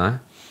 Yeah. Well,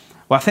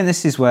 I think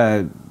this is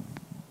where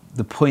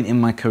the point in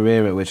my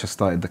career at which I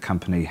started the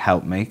company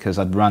helped me, because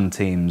I'd run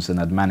teams and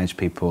I'd managed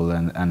people,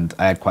 and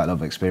I had quite a lot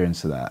of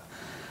experience of that.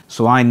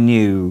 So I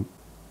knew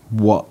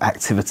what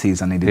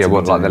activities I needed to be doing.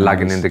 What like the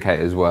lagging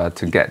indicators were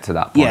to get to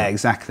that point. Yeah,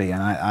 exactly.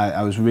 And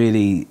I was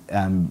really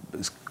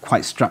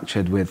quite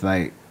structured with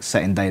like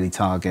setting daily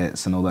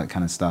targets and all that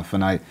kind of stuff.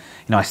 And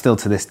I still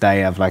to this day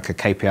have like a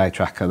KPI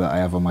tracker that I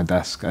have on my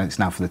desk. And it's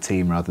now for the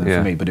team rather than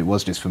for me, but it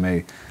was just for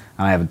me.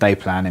 And I have a day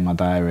plan in my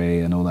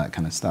diary and all that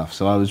kind of stuff.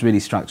 So I was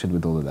really structured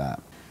with all of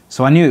that.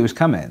 So I knew it was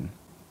coming.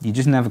 You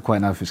just never quite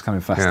know if it's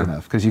coming fast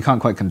enough, because you can't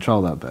quite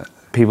control that bit.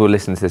 People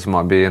listening to this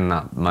might be in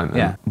that moment.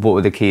 Yeah. What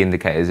were the key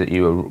indicators that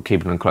you were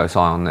keeping a close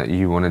eye on, that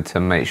you wanted to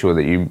make sure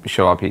that you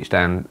show up each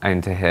day and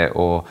aim to hit,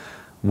 or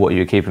what you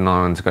were keeping an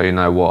eye on to go, you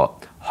know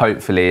what,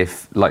 hopefully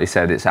if, like you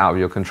said, it's out of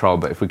your control,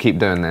 but if we keep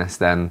doing this,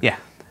 then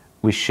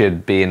we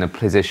should be in a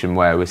position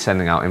where we're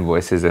sending out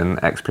invoices in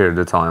X period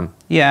of time?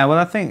 Yeah, well,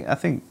 I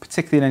think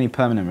particularly in any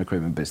permanent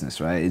recruitment business,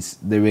 right,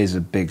 there is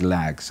a big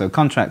lag. So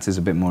contract is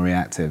a bit more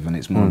reactive, and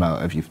it's more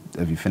about have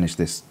you finished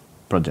this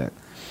project.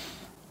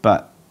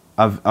 But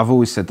I've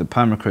always said that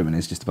perm recruitment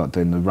is just about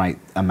doing the right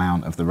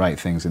amount of the right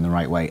things in the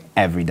right way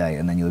every day,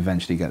 and then you'll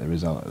eventually get the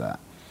result of that,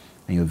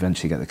 and you'll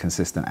eventually get the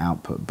consistent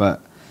output.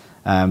 But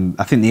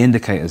I think the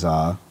indicators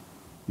are,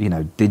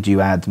 did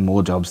you add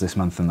more jobs this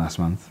month than last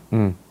month?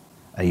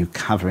 Are you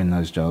covering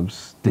those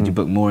jobs? Did you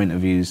book more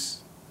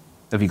interviews?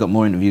 Have you got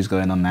more interviews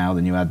going on now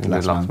than you had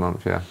last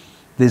month? Yeah.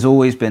 There's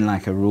always been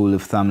like a rule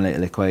of thumb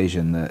little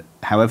equation that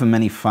however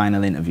many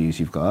final interviews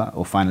you've got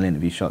or final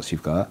interview shots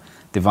you've got,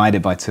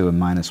 divided by 2 and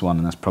minus 1,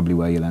 and that's probably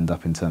where you'll end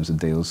up in terms of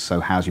deals. So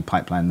how's your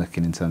pipeline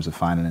looking in terms of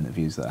final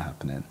interviews that are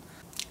happening?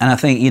 And I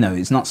think,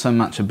 it's not so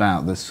much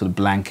about the sort of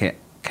blanket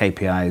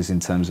KPIs in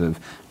terms of,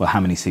 well, how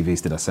many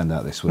CVs did I send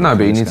out this week? No,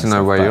 but you need to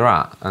know where you're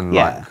at and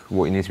like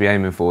what you need to be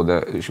aiming for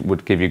that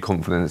would give you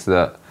confidence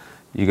that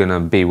you're going to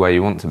be where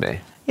you want to be.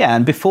 Yeah,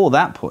 and before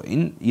that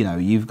point,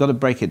 you've got to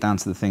break it down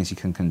to the things you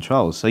can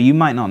control. So you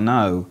might not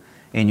know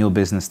in your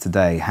business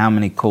today, how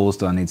many calls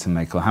do I need to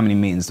make or how many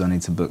meetings do I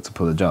need to book to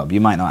pull a job? You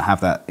might not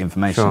have that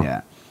information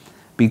yet.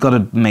 But you've got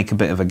to make a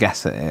bit of a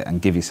guess at it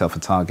and give yourself a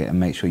target and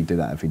make sure you do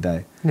that every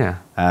day. Yeah.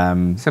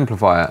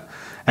 Simplify it.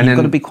 And you've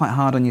got to be quite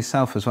hard on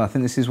yourself as well. I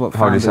think this is what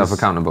hold yourself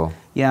accountable.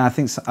 Yeah, I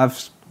think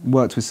I've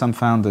worked with some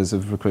founders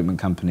of recruitment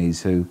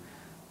companies who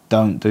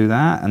don't do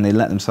that and they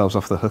let themselves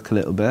off the hook a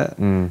little bit.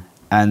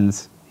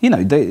 And,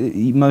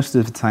 most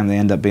of the time they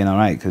end up being all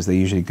right because they're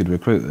usually good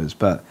recruiters,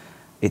 but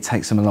it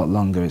takes them a lot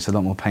longer. It's a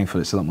lot more painful.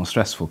 It's a lot more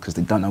stressful because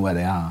they don't know where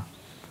they are.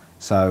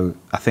 So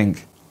I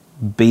think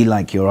be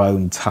like your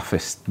own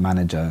toughest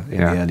manager in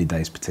the early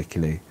days,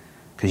 particularly,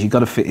 because you've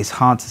got to it's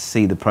hard to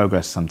see the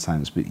progress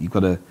sometimes, but you've got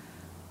to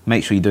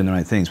make sure you're doing the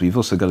right things. But you've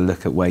also got to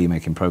look at where you're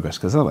making progress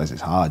because otherwise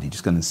it's hard. You're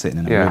just going to sit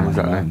in a room on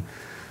your own.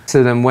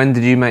 So then when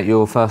did you make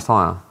your first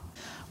hire?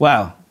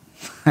 Well,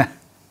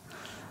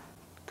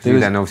 because you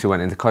then obviously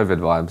went into COVID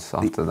vibes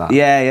after that.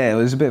 Yeah, it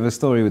was a bit of a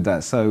story with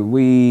that. So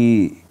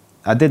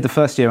I did the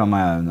first year on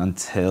my own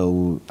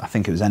until I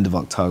think it was end of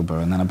October,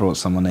 and then I brought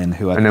someone in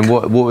who. And then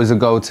what was the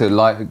goal to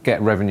like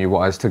get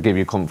revenue-wise to give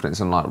you confidence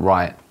and like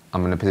right,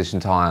 I'm in a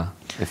position to hire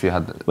if you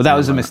had. Well, that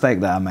was a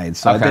mistake that I made.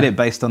 So I did it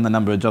based on the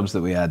number of jobs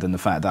that we had and the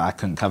fact that I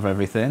couldn't cover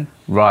everything.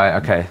 Right.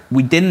 Okay.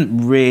 We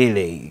didn't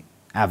really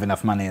have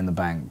enough money in the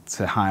bank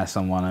to hire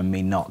someone and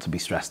me not to be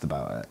stressed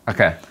about it.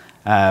 Okay.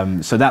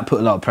 So that put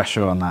a lot of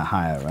pressure on that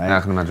hire, right? Yeah, I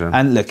can imagine.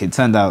 And look, it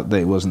turned out that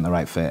it wasn't the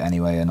right fit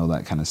anyway and all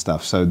that kind of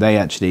stuff. So they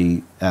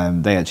actually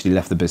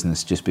left the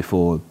business just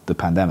before the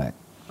pandemic.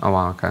 Oh,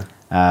 wow, okay.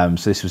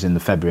 So this was in the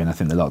February and I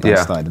think the lockdown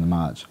started in the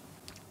March.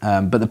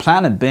 But the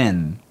plan had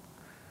been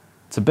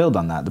to build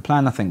on that. The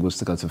plan, I think, was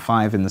to go to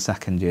 5 in the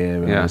second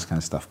year and all this kind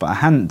of stuff. But I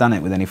hadn't done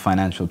it with any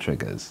financial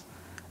triggers.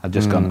 I'd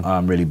just gone,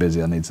 I'm really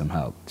busy, I need some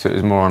help. So it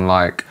was more on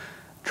like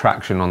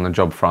traction on the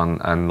job front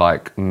and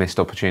like missed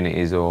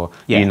opportunities, or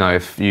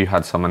if you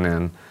had someone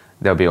in,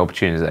 there'll be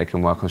opportunities that they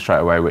can work on straight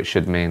away, which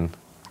should mean.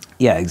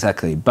 Yeah,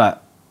 exactly.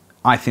 But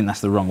I think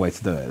that's the wrong way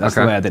to do it. That's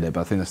the way I did it,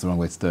 but I think that's the wrong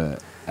way to do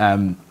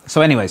it.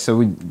 So anyway,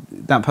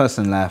 that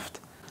person left.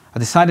 I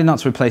decided not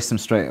to replace them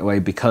straight away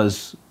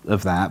because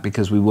of that,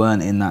 because we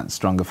weren't in that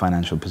stronger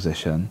financial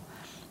position.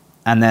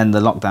 And then the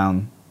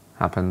lockdown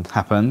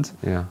happened.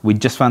 Yeah. We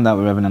just found out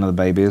we were having another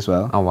baby as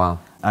well. Oh, wow.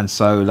 And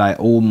so like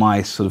all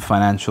my sort of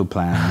financial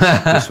plans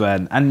just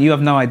went, and you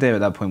have no idea at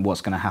that point what's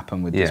going to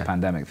happen with this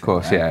pandemic thing. Of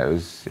course, right? It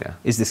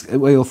was,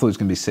 We all thought it was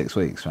going to be 6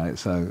 weeks, right?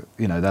 So,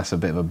 that's a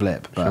bit of a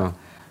blip.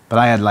 But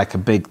I had like a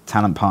big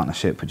talent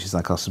partnership, which is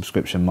like our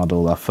subscription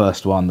model, our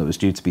first one that was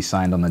due to be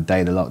signed on the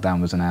day the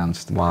lockdown was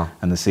announced. Wow.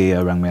 And the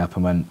CEO rang me up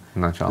and went,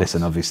 no chance.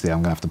 Listen, obviously I'm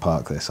going to have to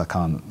park this. I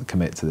can't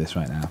commit to this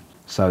right now.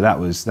 So that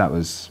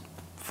was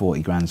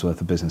 40 grand's worth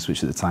of business,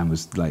 which at the time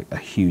was like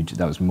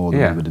that was more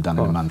than we would have done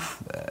in a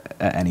month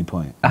at any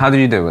point. How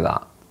did you deal with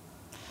that?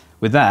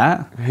 With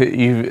that?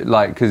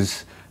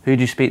 Because who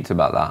did you speak to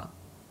about that?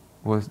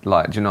 Do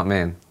you know what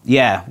I mean?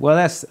 Yeah, well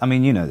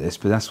you know this,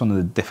 but that's one of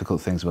the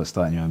difficult things about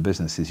starting your own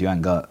business is you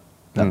ain't got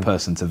that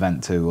person to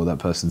vent to or that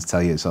person to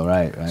tell you it's all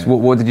right, right? So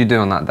what did you do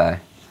on that day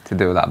to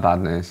deal with that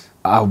bad news?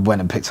 I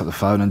went and picked up the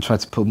phone and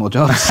tried to pull more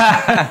jobs.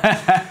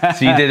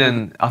 So you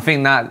didn't, I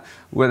think I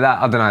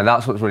don't know,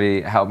 that's what's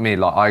really helped me.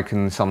 Like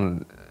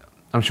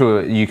I'm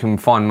sure you can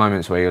find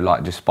moments where you're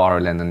like just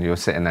spiraling and you're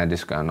sitting there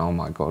just going, oh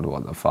my God,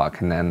 what the fuck?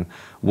 And then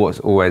what's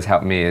always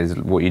helped me is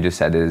what you just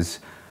said is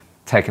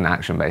taking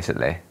action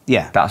basically.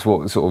 Yeah. That's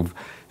what sort of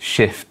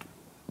shift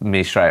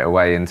me straight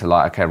away into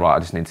like, okay, right, I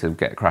just need to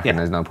get cracking.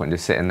 There's no point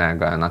just sitting there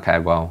going, okay,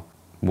 well,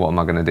 what am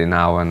I going to do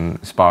now,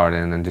 and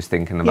spiraling and just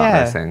thinking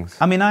about those things.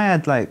 I mean, I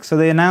had so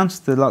they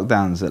announced the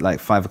lockdowns at like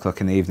 5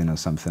 o'clock in the evening or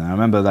something. I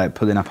remember like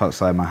pulling up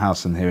outside my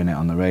house and hearing it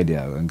on the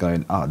radio and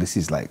going, oh, this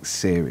is like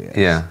serious.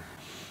 Yeah.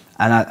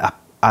 And I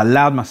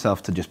allowed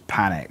myself to just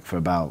panic for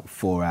about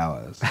 4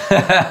 hours.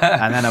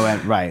 And then I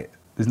went, right,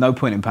 there's no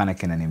point in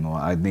panicking anymore.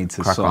 I need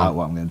to sort out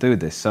what I'm going to do with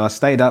this. So I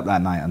stayed up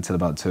that night until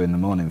about 2 in the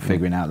morning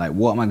figuring out like,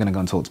 what am I going to go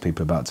and talk to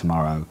people about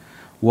tomorrow?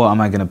 what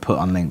am I going to put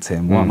on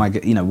LinkedIn? What am I,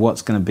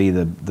 what's going to be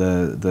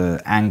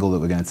the angle that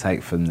we're going to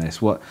take from this?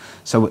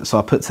 So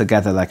I put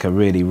together like a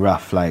really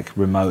rough like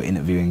remote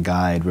interviewing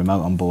guide,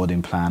 remote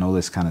onboarding plan, all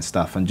this kind of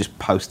stuff, and just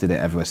posted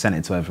it everywhere, sent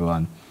it to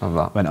everyone.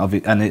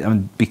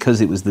 And because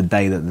it was the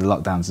day that the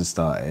lockdowns had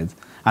started,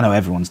 I know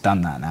everyone's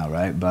done that now,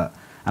 right?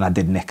 And I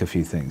did nick a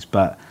few things,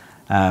 but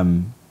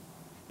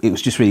it was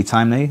just really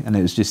timely, and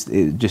it just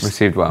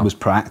received well. Was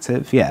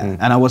proactive, yeah.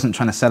 And I wasn't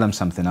trying to sell them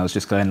something. I was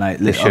just going like,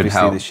 obviously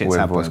this shit's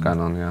happening. What's going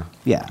on,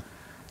 yeah.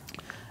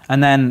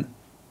 And then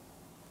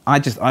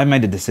I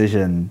made a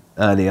decision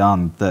early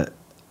on that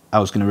I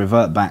was going to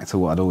revert back to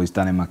what I'd always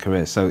done in my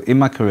career. So in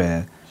my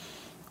career,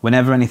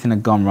 whenever anything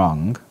had gone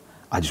wrong,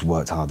 I just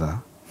worked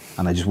harder.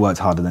 And I just worked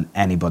harder than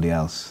anybody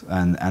else.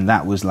 And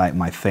that was like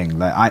my thing.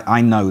 Like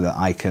I know that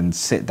I can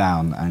sit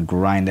down and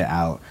grind it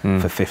out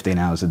for 15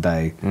 hours a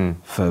day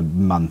for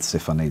months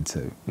if I need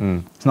to.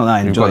 It's not that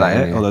I enjoy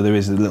it, although there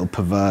is a little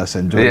perverse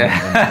enjoyment.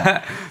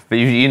 Yeah. But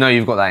you know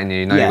you've got that in you.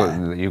 You've got that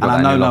in your and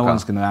I know no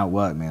one's going to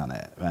outwork me on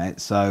it, right?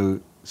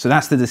 So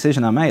that's the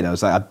decision I made. I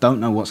was like, I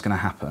don't know what's going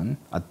to happen.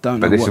 I don't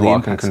know what the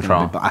impact's going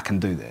to be, but I can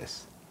do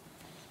this.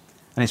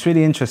 And it's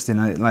really interesting.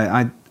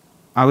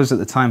 I was at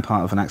the time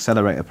part of an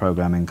accelerator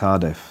program in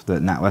Cardiff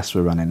that NatWest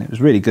were running. It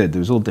was really good. There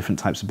was all different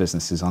types of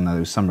businesses on there.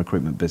 There was some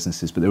recruitment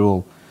businesses, but they were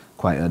all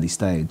quite early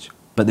stage.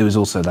 But there was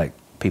also like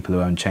people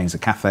who owned chains of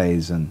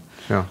cafes and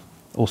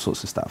all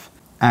sorts of stuff.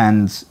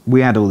 And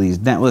we had all these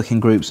networking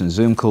groups and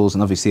Zoom calls,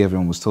 and obviously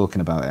everyone was talking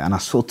about it. And I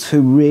saw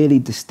two really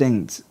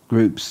distinct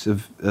groups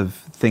of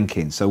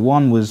thinking. So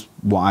one was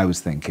what I was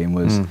thinking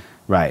was,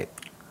 right,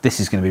 this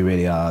is going to be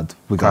really hard.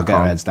 We've got to get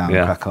our heads down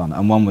and crack on.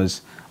 And one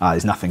was,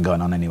 there's nothing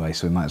going on anyway,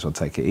 so we might as well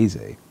take it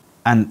easy.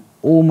 And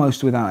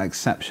almost without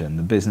exception,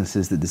 the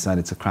businesses that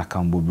decided to crack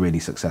on were really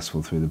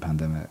successful through the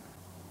pandemic.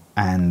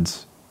 And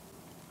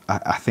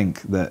I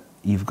think that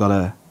you've got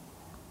to,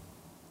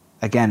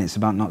 again, it's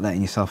about not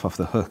letting yourself off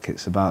the hook.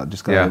 It's about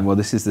just going, well,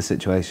 this is the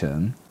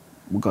situation.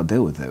 We've got to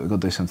deal with it. We've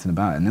got to do something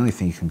about it. And the only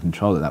thing you can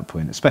control at that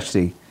point,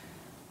 especially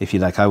if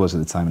you're like I was at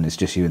the time and it's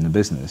just you in the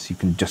business, you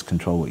can just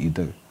control what you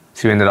do.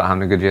 So you ended up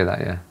having a good year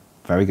that year?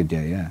 Very good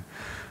year, yeah.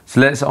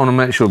 So I want to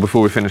make sure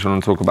before we finish, I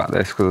want to talk about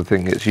this because I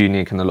think it's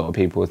unique and a lot of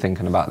people are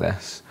thinking about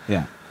this.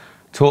 Yeah.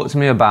 Talk to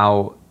me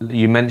about,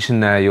 you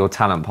mentioned there your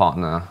talent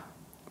partner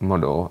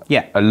model.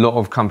 Yeah. A lot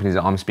of companies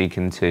that I'm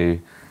speaking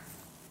to,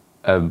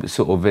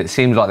 it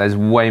seems like there's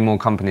way more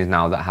companies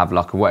now that have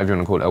like whatever you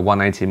want to call it, a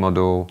 180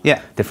 model,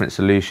 different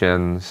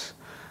solutions.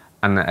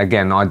 And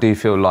again, I do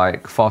feel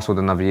like fast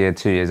forward another year,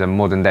 2 years, a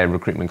modern day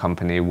recruitment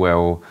company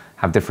will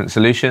have different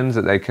solutions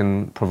that they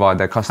can provide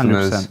their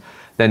customers. 100%.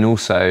 Then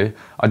also,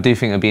 I do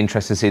think it'd be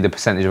interesting to see the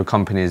percentage of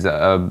companies that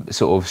are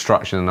sort of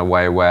structured in a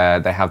way where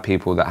they have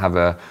people that have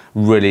a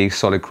really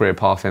solid career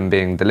path in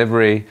being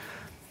delivery,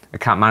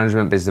 account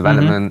management, business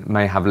development,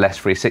 may have less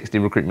 360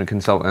 recruitment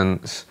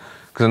consultants.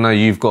 Because I know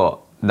you've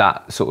got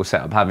that sort of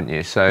setup, haven't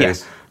you? So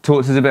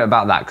talk to us a bit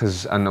about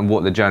that and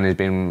what the journey's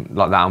been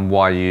like that and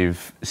why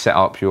you've set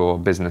up your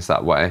business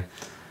that way.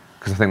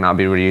 Because I think that would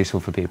be really useful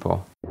for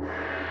people.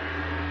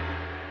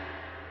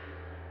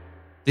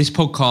 This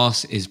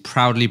podcast is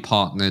proudly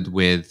partnered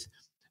with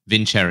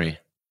Vincherry.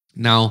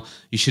 Now,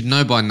 you should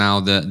know by now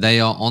that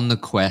they are on the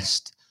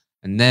quest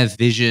and their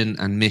vision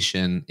and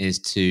mission is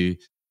to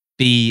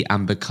be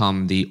and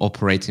become the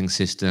operating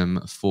system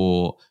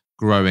for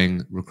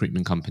growing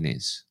recruitment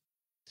companies.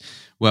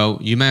 Well,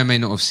 you may or may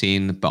not have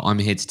seen, but I'm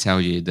here to tell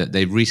you that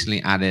they've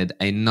recently added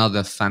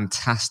another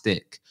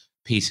fantastic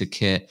piece of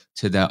kit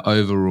to their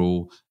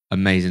overall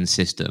amazing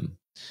system.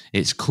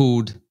 It's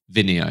called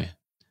Vimeo.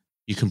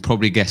 You can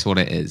probably guess what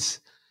it is.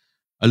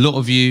 A lot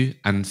of you,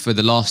 and for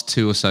the last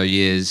 2 or so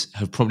years,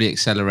 have probably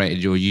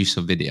accelerated your use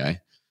of video.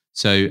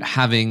 So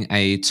having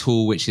a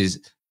tool which is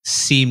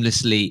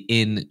seamlessly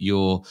in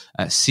your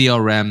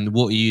CRM,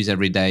 what you use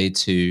every day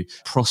to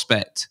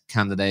prospect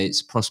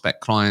candidates,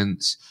 prospect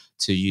clients,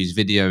 to use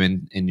video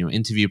in your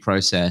interview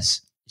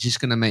process, it's just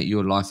going to make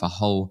your life a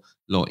whole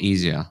lot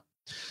easier.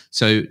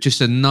 So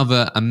just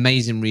another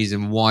amazing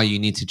reason why you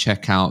need to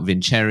check out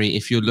Vincherry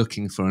if you're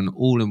looking for an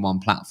all-in-one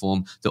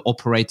platform, the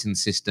operating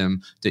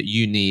system that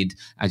you need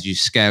as you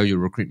scale your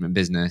recruitment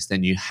business,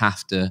 then you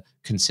have to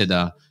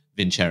consider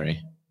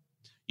Vincherry.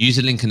 Use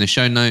the link in the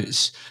show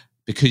notes.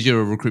 Because you're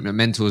a Recruitment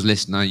Mentors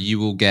listener, you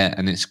will get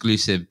an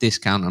exclusive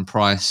discount and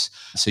price.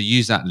 So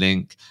use that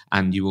link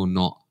and you will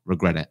not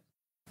regret it.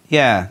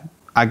 Yeah,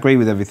 I agree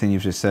with everything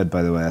you've just said,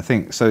 by the way. I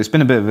think, so it's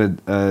been a bit of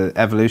an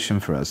evolution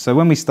for us. So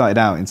when we started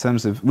out, in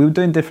terms of, we were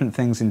doing different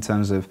things in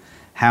terms of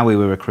how we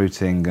were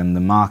recruiting and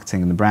the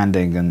marketing and the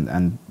branding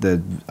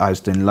I was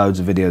doing loads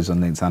of videos on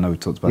LinkedIn. I know we've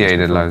talked about this you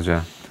did before. loads,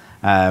 yeah.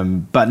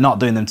 But not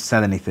doing them to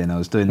sell anything. I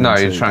was doing them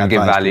you're trying to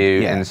give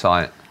value,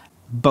 insight.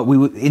 But we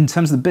were, in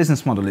terms of the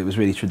business model, it was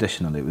really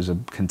traditional. It was a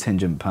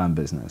contingent perm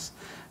business.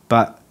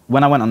 But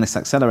when I went on this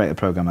accelerator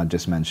program I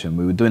just mentioned,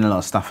 we were doing a lot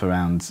of stuff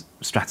around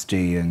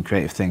strategy and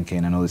creative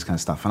thinking and all this kind of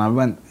stuff. And I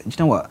went, you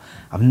know what?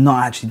 I've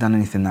not actually done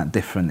anything that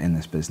different in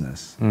this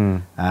business.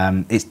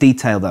 It's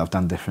detail that I've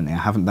done differently. I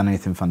haven't done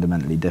anything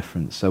fundamentally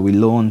different. So we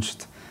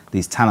launched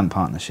these talent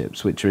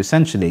partnerships, which are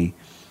essentially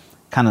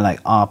kind of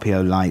like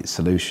RPO light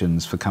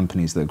solutions for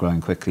companies that are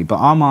growing quickly. But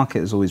our market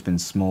has always been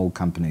small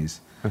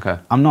companies. Okay.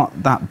 I'm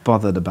not that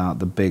bothered about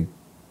the big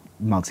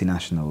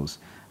multinationals.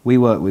 We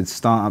work with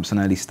startups and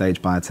early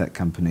stage biotech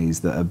companies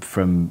that are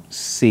from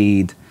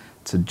seed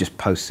to just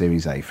post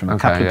Series A, from a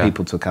couple of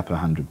people to a couple of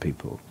hundred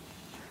people.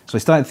 So I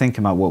started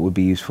thinking about what would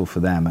be useful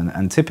for them.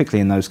 And typically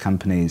in those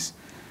companies,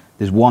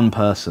 there's one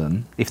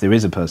person, if there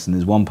is a person,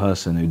 there's one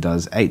person who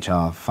does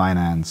HR,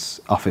 finance,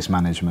 office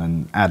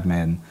management,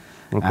 admin,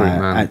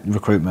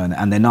 recruitment,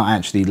 and they're not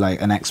actually like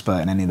an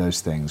expert in any of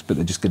those things, but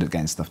they're just good at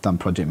getting stuff done,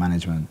 project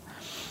management.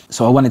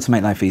 So I wanted to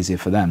make life easier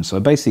for them. So I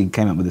basically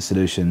came up with a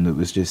solution that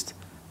was just,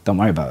 don't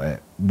worry about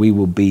it. We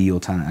will be your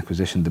talent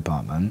acquisition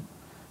department.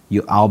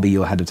 I'll be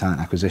your head of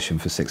talent acquisition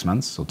for 6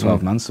 months or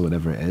 12 months or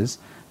whatever it is.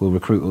 We'll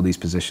recruit all these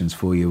positions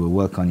for you. We'll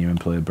work on your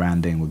employer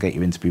branding. We'll get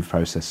your interview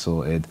process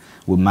sorted.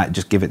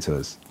 Just give it to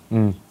us.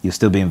 You'll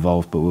still be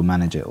involved, but we'll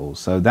manage it all.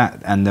 So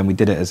that, and then we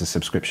did it as a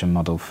subscription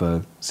model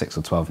for 6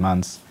 or 12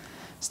 months.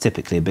 It's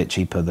typically a bit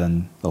cheaper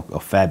than, or a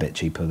fair bit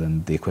cheaper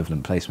than the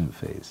equivalent placement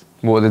fees.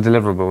 What are the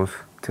deliverables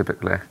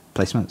typically?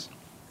 Placements.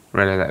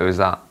 Really, that was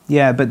that?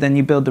 Yeah, but then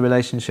you build the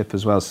relationship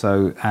as well.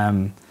 So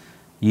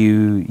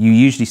you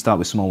usually start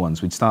with small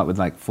ones. We'd start with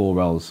like 4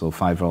 roles or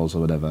 5 roles or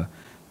whatever.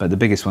 But the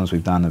biggest ones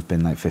we've done have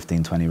been like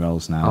 15, 20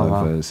 roles now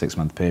over a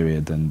 6-month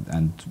period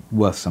and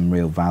worth some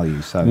real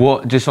value. So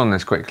what, just on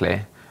this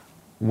quickly,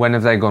 when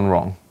have they gone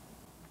wrong?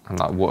 And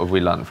like, what have we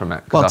learned from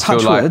it? Well,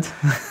 touch wood.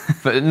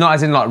 But not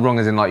as in like wrong,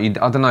 as in like,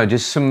 I don't know,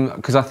 just some,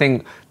 because I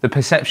think the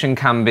perception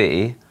can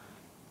be,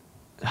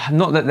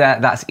 not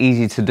that that's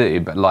easy to do,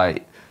 but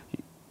like,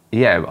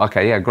 yeah,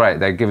 okay, yeah, great.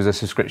 They give us a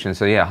subscription,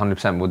 so yeah,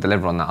 100% we'll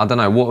deliver on that. I don't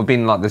know, what have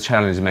been like the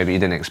challenges maybe you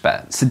didn't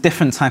expect? It's a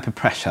different type of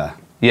pressure.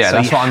 Yeah, so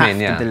that's what I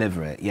mean, you have to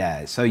deliver it,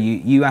 yeah. So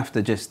you have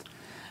to just,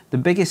 the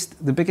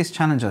biggest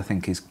challenge I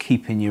think is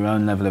keeping your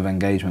own level of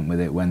engagement with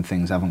it when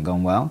things haven't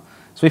gone well.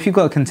 So if you've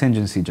got a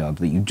contingency job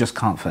that you just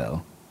can't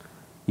fill,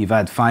 you've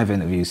had 5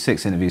 interviews,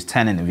 6 interviews,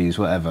 10 interviews,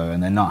 whatever,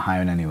 and they're not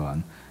hiring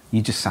anyone,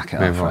 you just sack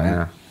it off, right?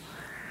 Yeah.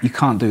 You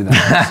can't do that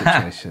in that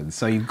situation.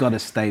 So you've got to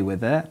stay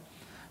with it.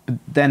 But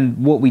then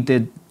what we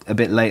did a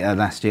bit later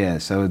last year,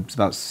 so it's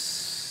about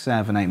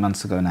 7, 8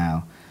 months ago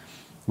now,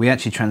 we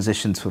actually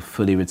transitioned to a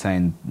fully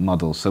retained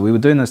model. So we were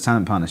doing those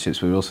talent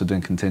partnerships, we were also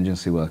doing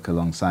contingency work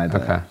alongside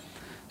it.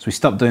 So we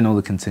stopped doing all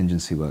the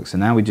contingency work. So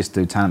now we just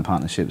do talent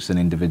partnerships and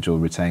individual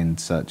retained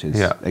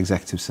searches,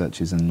 executive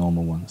searches and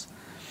normal ones.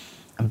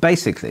 And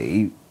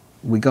basically,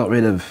 we got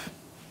rid of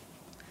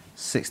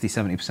 60,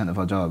 70% of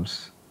our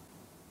jobs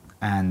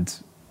and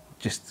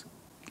just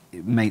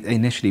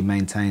initially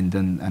maintained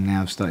and now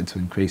have started to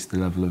increase the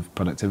level of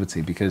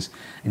productivity, because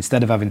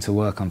instead of having to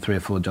work on 3 or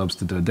 4 jobs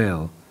to do a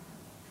deal,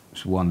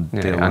 it's one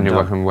deal. And you're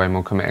working with way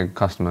more committed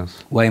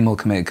customers. Way more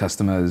committed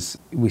customers.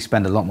 We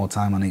spend a lot more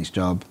time on each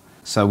job.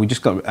 So we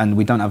just got, and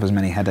we don't have as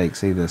many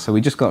headaches either. So we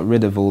just got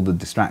rid of all the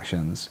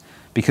distractions,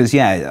 because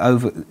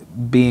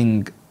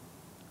being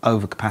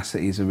over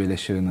capacity is a real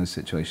issue in those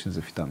situations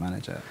if you don't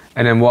manage it.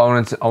 And then what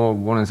I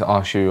wanted to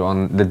ask you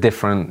on the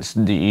difference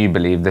that you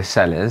believe the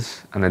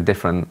sellers and the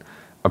different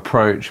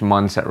approach,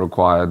 mindset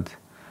required,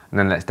 and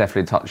then let's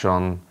definitely touch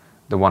on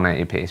the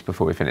 180 piece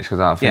before we finish, because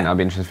I think that'd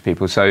be interesting for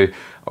people. So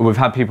we've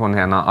had people on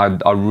here, and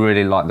I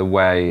really like the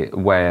way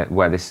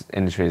where this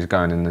industry is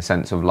going, in the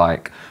sense of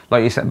like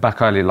you said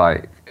back earlier,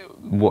 like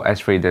what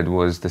S3 did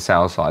was the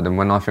sales side. And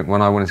when I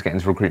wanted to get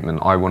into recruitment,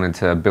 I wanted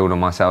to build on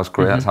my sales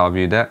career. That's how I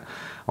viewed it.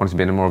 I wanted to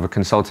be in a more of a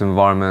consulting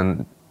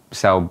environment,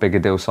 sell bigger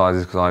deal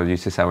sizes, because I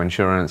used to sell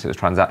insurance. It was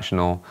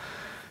transactional.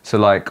 So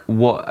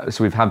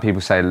so we've had people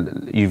say,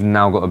 you've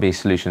now got to be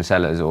solution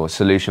sellers or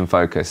solution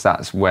focused.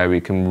 That's where we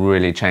can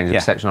really change the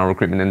perception of our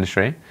recruitment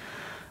industry.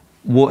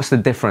 What's the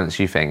difference,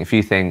 you think, if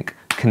you think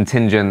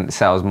contingent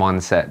sales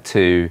mindset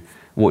to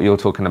what you're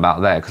talking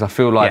about there? Because I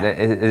feel like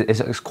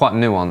it's quite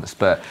nuanced,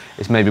 but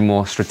it's maybe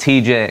more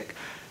strategic.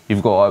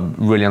 You've got to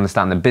really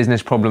understand the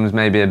business problems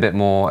maybe a bit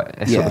more.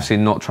 It's obviously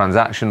not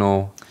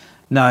transactional.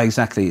 No,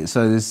 exactly.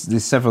 So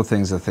there's several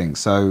things, I think.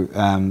 So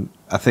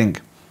I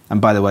think, and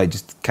by the way,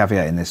 just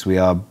caveating this, we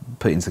are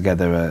putting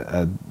together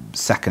a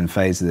second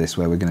phase of this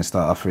where we're going to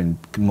start offering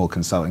more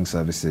consulting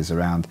services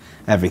around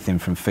everything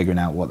from figuring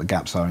out what the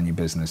gaps are in your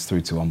business through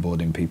to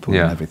onboarding people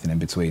and everything in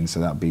between. So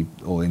that'll be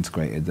all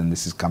integrated, and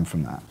this has come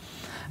from that.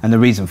 And the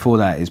reason for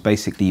that is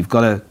basically you've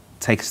got to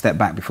take a step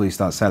back before you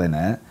start selling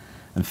it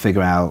and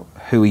figure out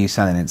who are you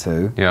selling it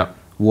to,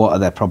 what are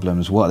their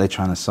problems, what are they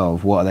trying to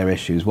solve, what are their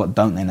issues, what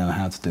don't they know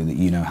how to do that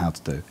you know how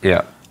to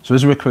do. So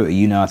as a recruiter,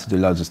 you know how to do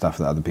loads of stuff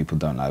that other people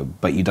don't know,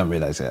 but you don't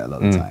realise it a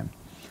lot of the time.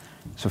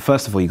 So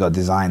first of all, you've got to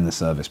design the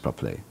service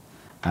properly.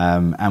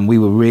 And we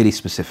were really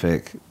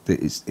specific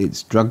that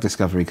it's drug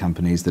discovery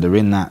companies that are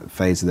in that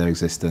phase of their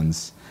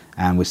existence,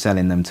 and we're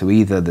selling them to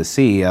either the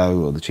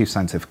CEO or the chief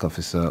scientific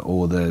officer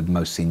or the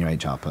most senior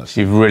HR person.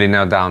 So you've really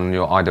nailed down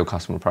your ideal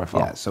customer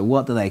profile. Yeah, so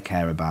what do they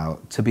care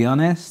about? To be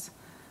honest,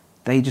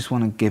 they just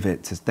want to give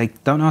it to, they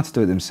don't know how to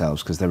do it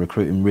themselves because they're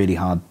recruiting really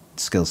hard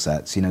skill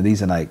sets. You know,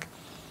 these are like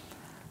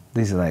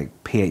These are like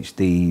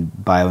PhD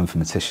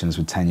bioinformaticians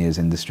with 10 years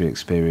industry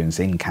experience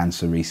in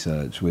cancer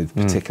research with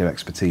particular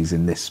expertise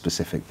in this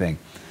specific thing.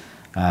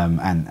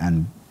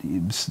 And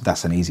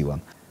that's an easy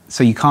one.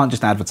 So you can't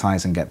just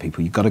advertise and get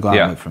people. You've got to go out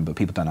and look for them, but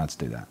people don't know how to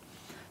do that.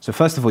 So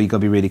first of all, you've got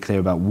to be really clear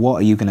about what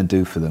are you going to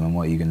do for them and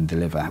what are you going to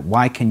deliver.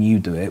 Why can you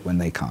do it when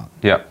they can't?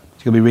 Yeah. So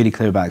you've got to be really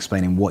clear about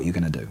explaining what you're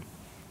going to do.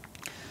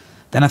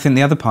 Then I think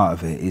the other part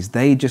of it is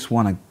they just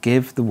want to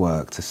give the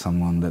work to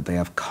someone that they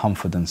have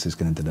confidence is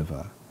going to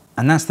deliver.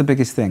 And that's the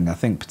biggest thing. I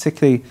think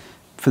particularly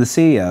for the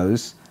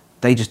CEOs,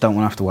 they just don't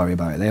want to have to worry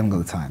about it. They haven't got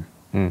the time.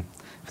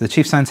 For the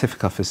chief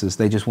scientific officers,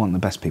 they just want the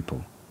best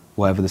people,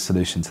 whatever the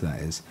solution to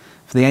that is.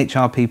 For the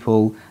HR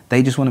people,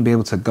 they just want to be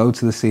able to go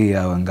to the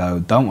CEO and go,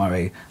 don't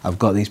worry, I've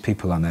got these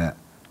people on it.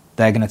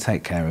 They're going to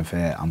take care of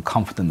it. I'm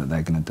confident that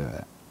they're going to do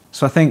it.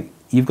 So I think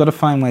you've got to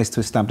find ways to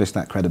establish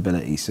that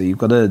credibility. So you've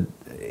got to,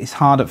 it's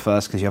hard at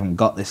first because you haven't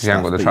got this stuff. You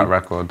haven't got the track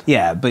record.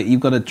 Yeah, but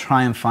you've got to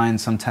try and find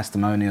some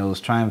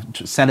testimonials, try and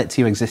sell it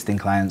to your existing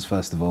clients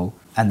first of all,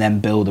 and then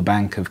build a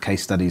bank of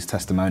case studies,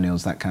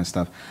 testimonials, that kind of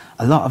stuff.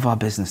 A lot of our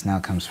business now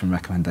comes from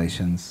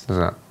recommendations. Is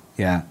that?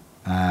 Yeah.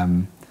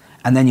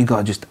 And then you've got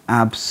to just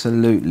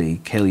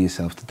absolutely kill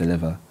yourself to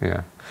deliver.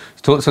 Yeah.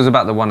 So talk to us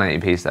about the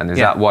 180 piece then. Is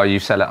that why you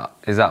sell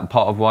it? Is that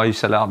part of why you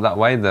sell it up that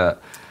way?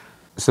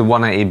 So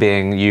 180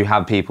 being you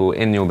have people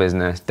in your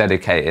business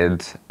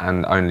dedicated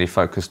and only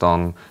focused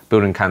on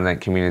building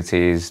candidate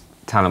communities,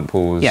 talent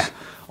pools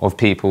of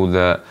people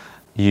that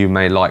you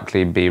may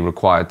likely be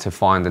required to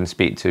find and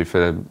speak to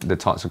for the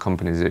types of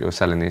companies that you're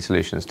selling these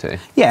solutions to.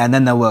 Yeah, and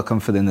then they'll work on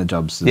filling the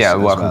jobs as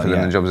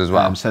filling the jobs as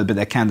well. But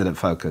they're candidate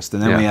focused.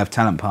 And then we have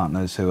talent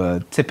partners who are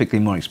typically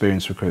more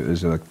experienced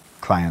recruiters who are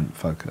client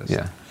focused.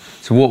 Yeah.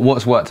 So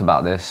what's worked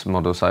about this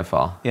model so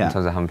far in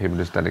terms of having people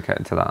just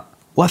dedicated to that?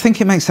 Well, I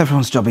think it makes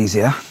everyone's job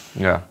easier.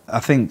 Yeah. I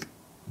think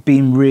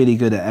being really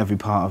good at every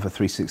part of a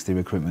 360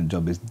 recruitment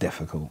job is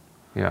difficult.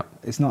 Yeah.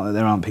 It's not that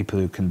there aren't people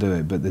who can do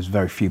it, but there's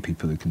very few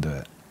people who can do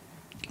it.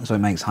 So it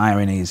makes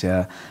hiring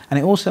easier. And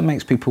it also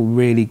makes people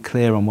really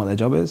clear on what their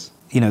job is.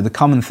 You know, the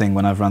common thing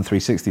when I've run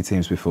 360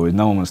 teams before is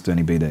no one wants to do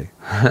any BD.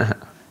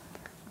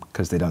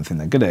 Because they don't think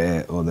they're good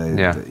at it or they,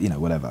 you know,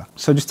 whatever.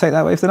 So just take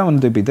that way. If they don't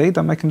want to do BD,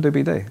 don't make them do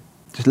BD.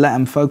 Just let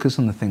them focus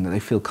on the thing that they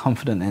feel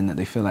confident in, that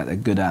they feel like they're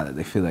good at, that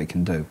they feel they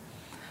can do.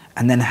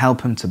 And then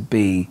help them to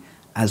be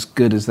as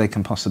good as they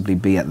can possibly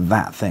be at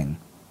that thing.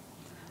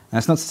 And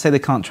that's not to say they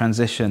can't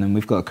transition, and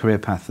we've got a career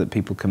path that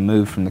people can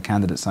move from the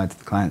candidate side to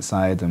the client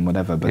side and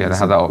whatever. But yeah, they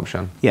have that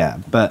option. Yeah,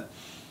 but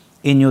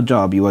in your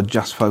job, you are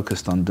just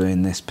focused on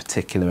doing this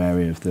particular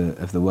area of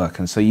the work,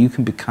 and so you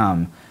can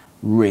become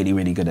really,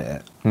 really good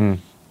at it.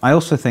 I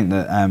also think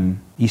that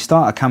you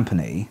start a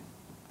company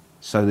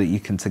so that you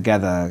can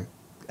together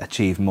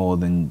achieve more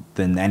than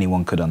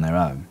anyone could on their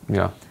own.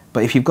 Yeah.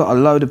 But if you've got a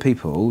load of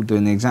people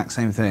doing the exact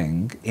same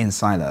thing in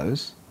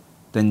silos,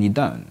 then you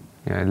don't.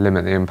 Yeah,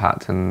 limit the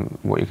impact and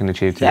what you can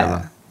achieve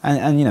together.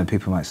 Yeah. And you know,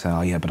 people might say,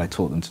 oh yeah, but I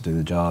taught them to do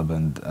the job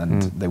and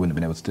they wouldn't have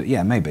been able to do it.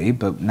 Yeah, maybe,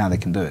 but now they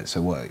can do it.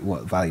 So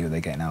what value are they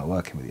getting out of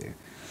working with you?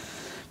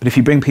 But if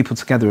you bring people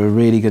together who are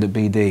really good at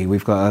BD,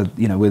 we've got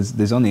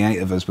there's only 8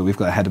 of us, but we've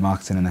got a head of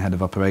marketing and a head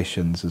of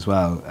operations as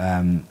well.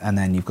 And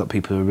then you've got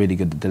people who are really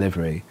good at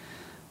delivery.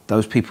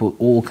 Those people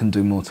all can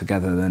do more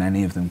together than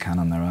any of them can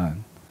on their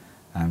own.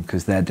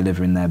 Because they're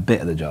delivering their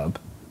bit of the job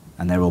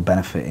and they're all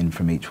benefiting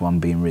from each one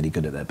being really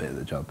good at their bit of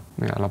the job.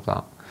 Yeah, I love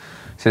that.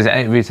 So is it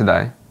 8 of you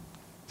today?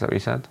 Is that what you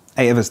said?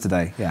 8 of us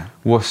today, yeah.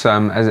 What's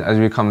as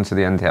we come to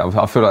the end here,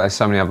 I feel like there's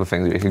so many other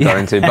things that we could go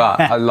into,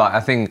 but I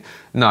think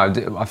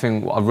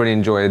I've really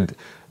enjoyed,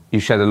 you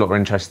shared a lot of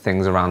interesting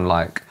things around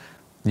like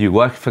you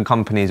work for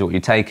companies, what you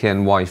take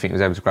in, why you think you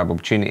was able to grab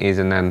opportunities,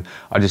 and then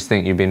I just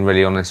think you've been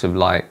really honest with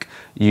like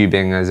you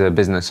being as a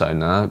business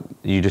owner,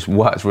 you just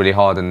worked really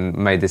hard and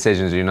made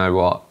decisions. You know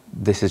what,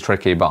 this is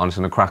tricky, but I'm just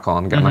going to crack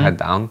on, get my head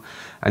down,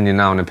 and you're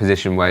now in a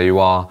position where you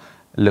are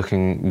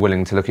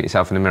willing to look at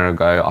yourself in the mirror and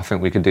go, I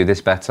think we could do this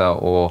better,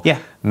 or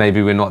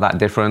maybe we're not that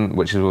different,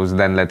 which was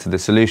then led to the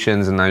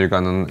solutions, and now you're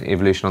going on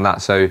evolution on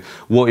that. So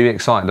what are you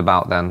excited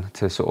about then,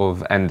 to sort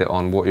of end it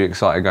on? What are you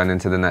excited going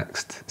into the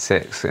next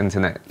 6, into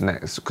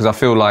next? Because I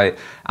feel like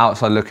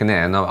outside looking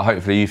in,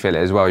 hopefully you feel it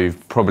as well,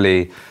 you've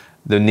probably,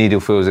 the needle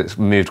feels it's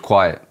moved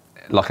quite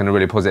like in a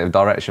really positive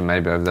direction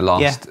maybe over the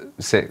last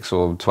 6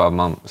 or 12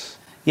 months.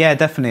 Yeah,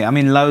 definitely. I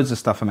mean, loads of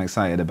stuff I'm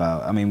excited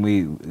about. I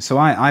mean,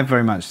 I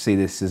very much see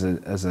this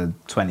as a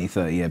 20,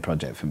 30 year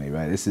project for me,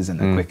 right? This isn't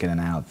a quick in and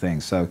out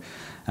thing. So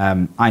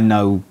I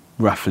know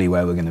roughly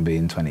where we're going to be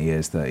in 20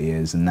 years, 30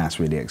 years, and that's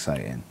really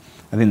exciting.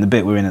 I think the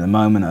bit we're in at the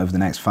moment over the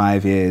next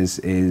 5 years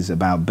is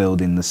about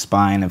building the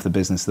spine of the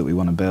business that we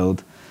want to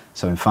build.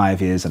 So in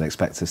 5 years, I'd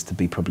expect us to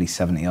be probably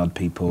 70 odd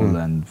people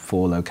and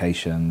 4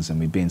 locations,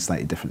 and we'd be in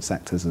slightly different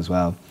sectors as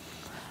well.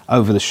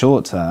 Over the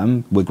short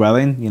term, we're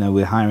growing. You know,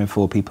 we're hiring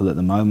 4 people at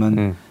the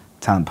moment,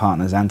 talent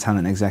partners and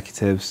talent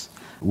executives.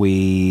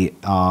 We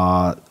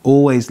are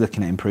always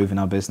looking at improving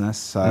our business.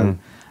 So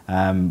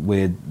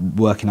we're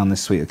working on this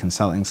suite of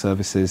consulting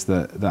services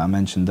that I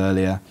mentioned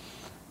earlier.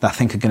 that I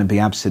think are going to be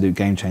absolute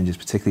game changers,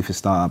 particularly for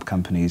startup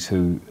companies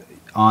who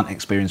aren't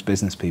experienced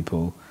business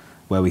people,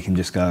 where we can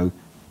just go,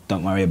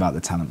 don't worry about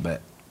the talent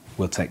bit,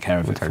 we'll take care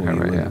of it for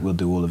you, we'll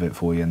do all of it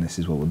for you, and this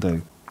is what we'll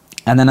do.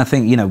 And then I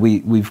think, you know,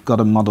 we've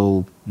got a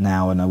model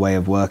now and a way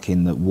of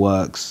working that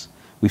works.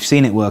 We've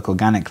seen it work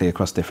organically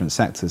across different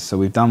sectors. So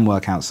we've done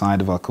work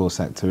outside of our core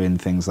sector in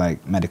things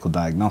like medical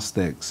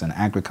diagnostics and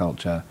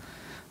agriculture.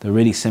 They're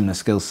really similar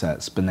skill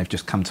sets, but they've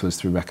just come to us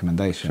through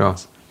recommendations. Sure.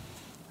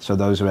 So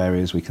those are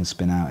areas we can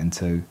spin out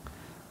into.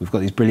 We've got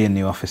these brilliant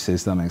new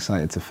offices that I'm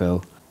excited to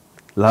fill.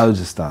 Loads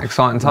of stuff.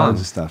 Exciting times.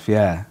 Loads of stuff,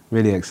 yeah.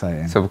 Really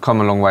exciting. So we've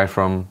come a long way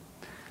from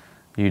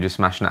you just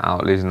smashing it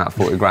out, losing that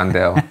 40 grand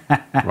deal,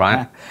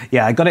 right?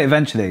 Yeah, I got it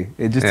eventually.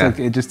 It just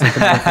took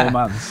another 4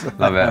 months.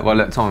 Love it. Well,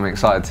 look, Tom, I'm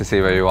excited to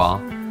see where you are.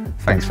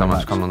 Thanks so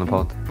much for coming on the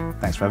pod.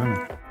 Thanks for having me.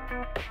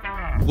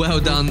 Well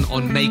done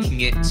on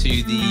making it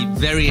to the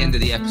very end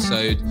of the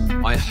episode.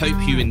 I hope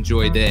you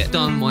enjoyed it. I've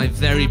done my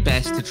very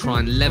best to try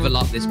and level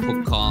up this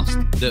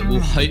podcast that will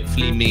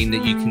hopefully mean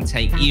that you can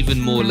take even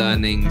more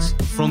learnings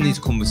from these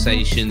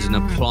conversations and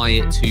apply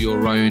it to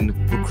your own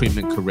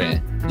recruitment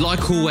career.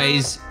 Like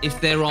always, if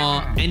there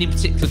are any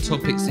particular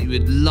topics that you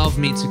would love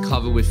me to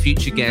cover with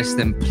future guests,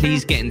 then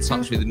please get in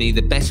touch with me.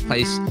 The best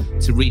place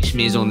to reach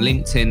me is on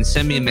LinkedIn.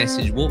 Send me a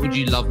message. What would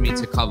you love me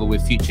to cover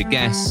with future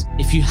guests?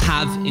 If you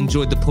have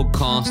enjoyed the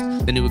podcast,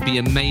 then it would be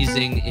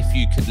amazing if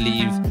you could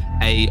leave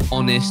an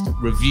honest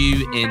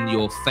review in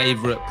your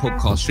favorite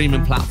podcast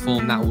streaming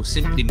platform. That will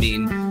simply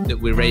mean that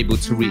we're able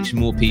to reach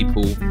more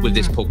people with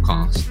this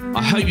podcast.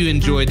 I hope you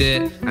enjoyed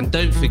it, and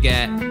don't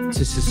forget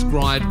to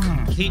subscribe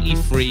completely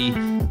free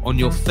on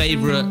your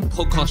favorite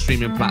podcast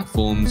streaming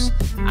platforms,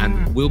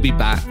 and we'll be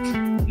back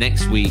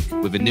next week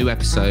with a new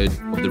episode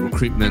of the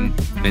Recruitment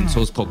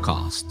Mentors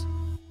podcast.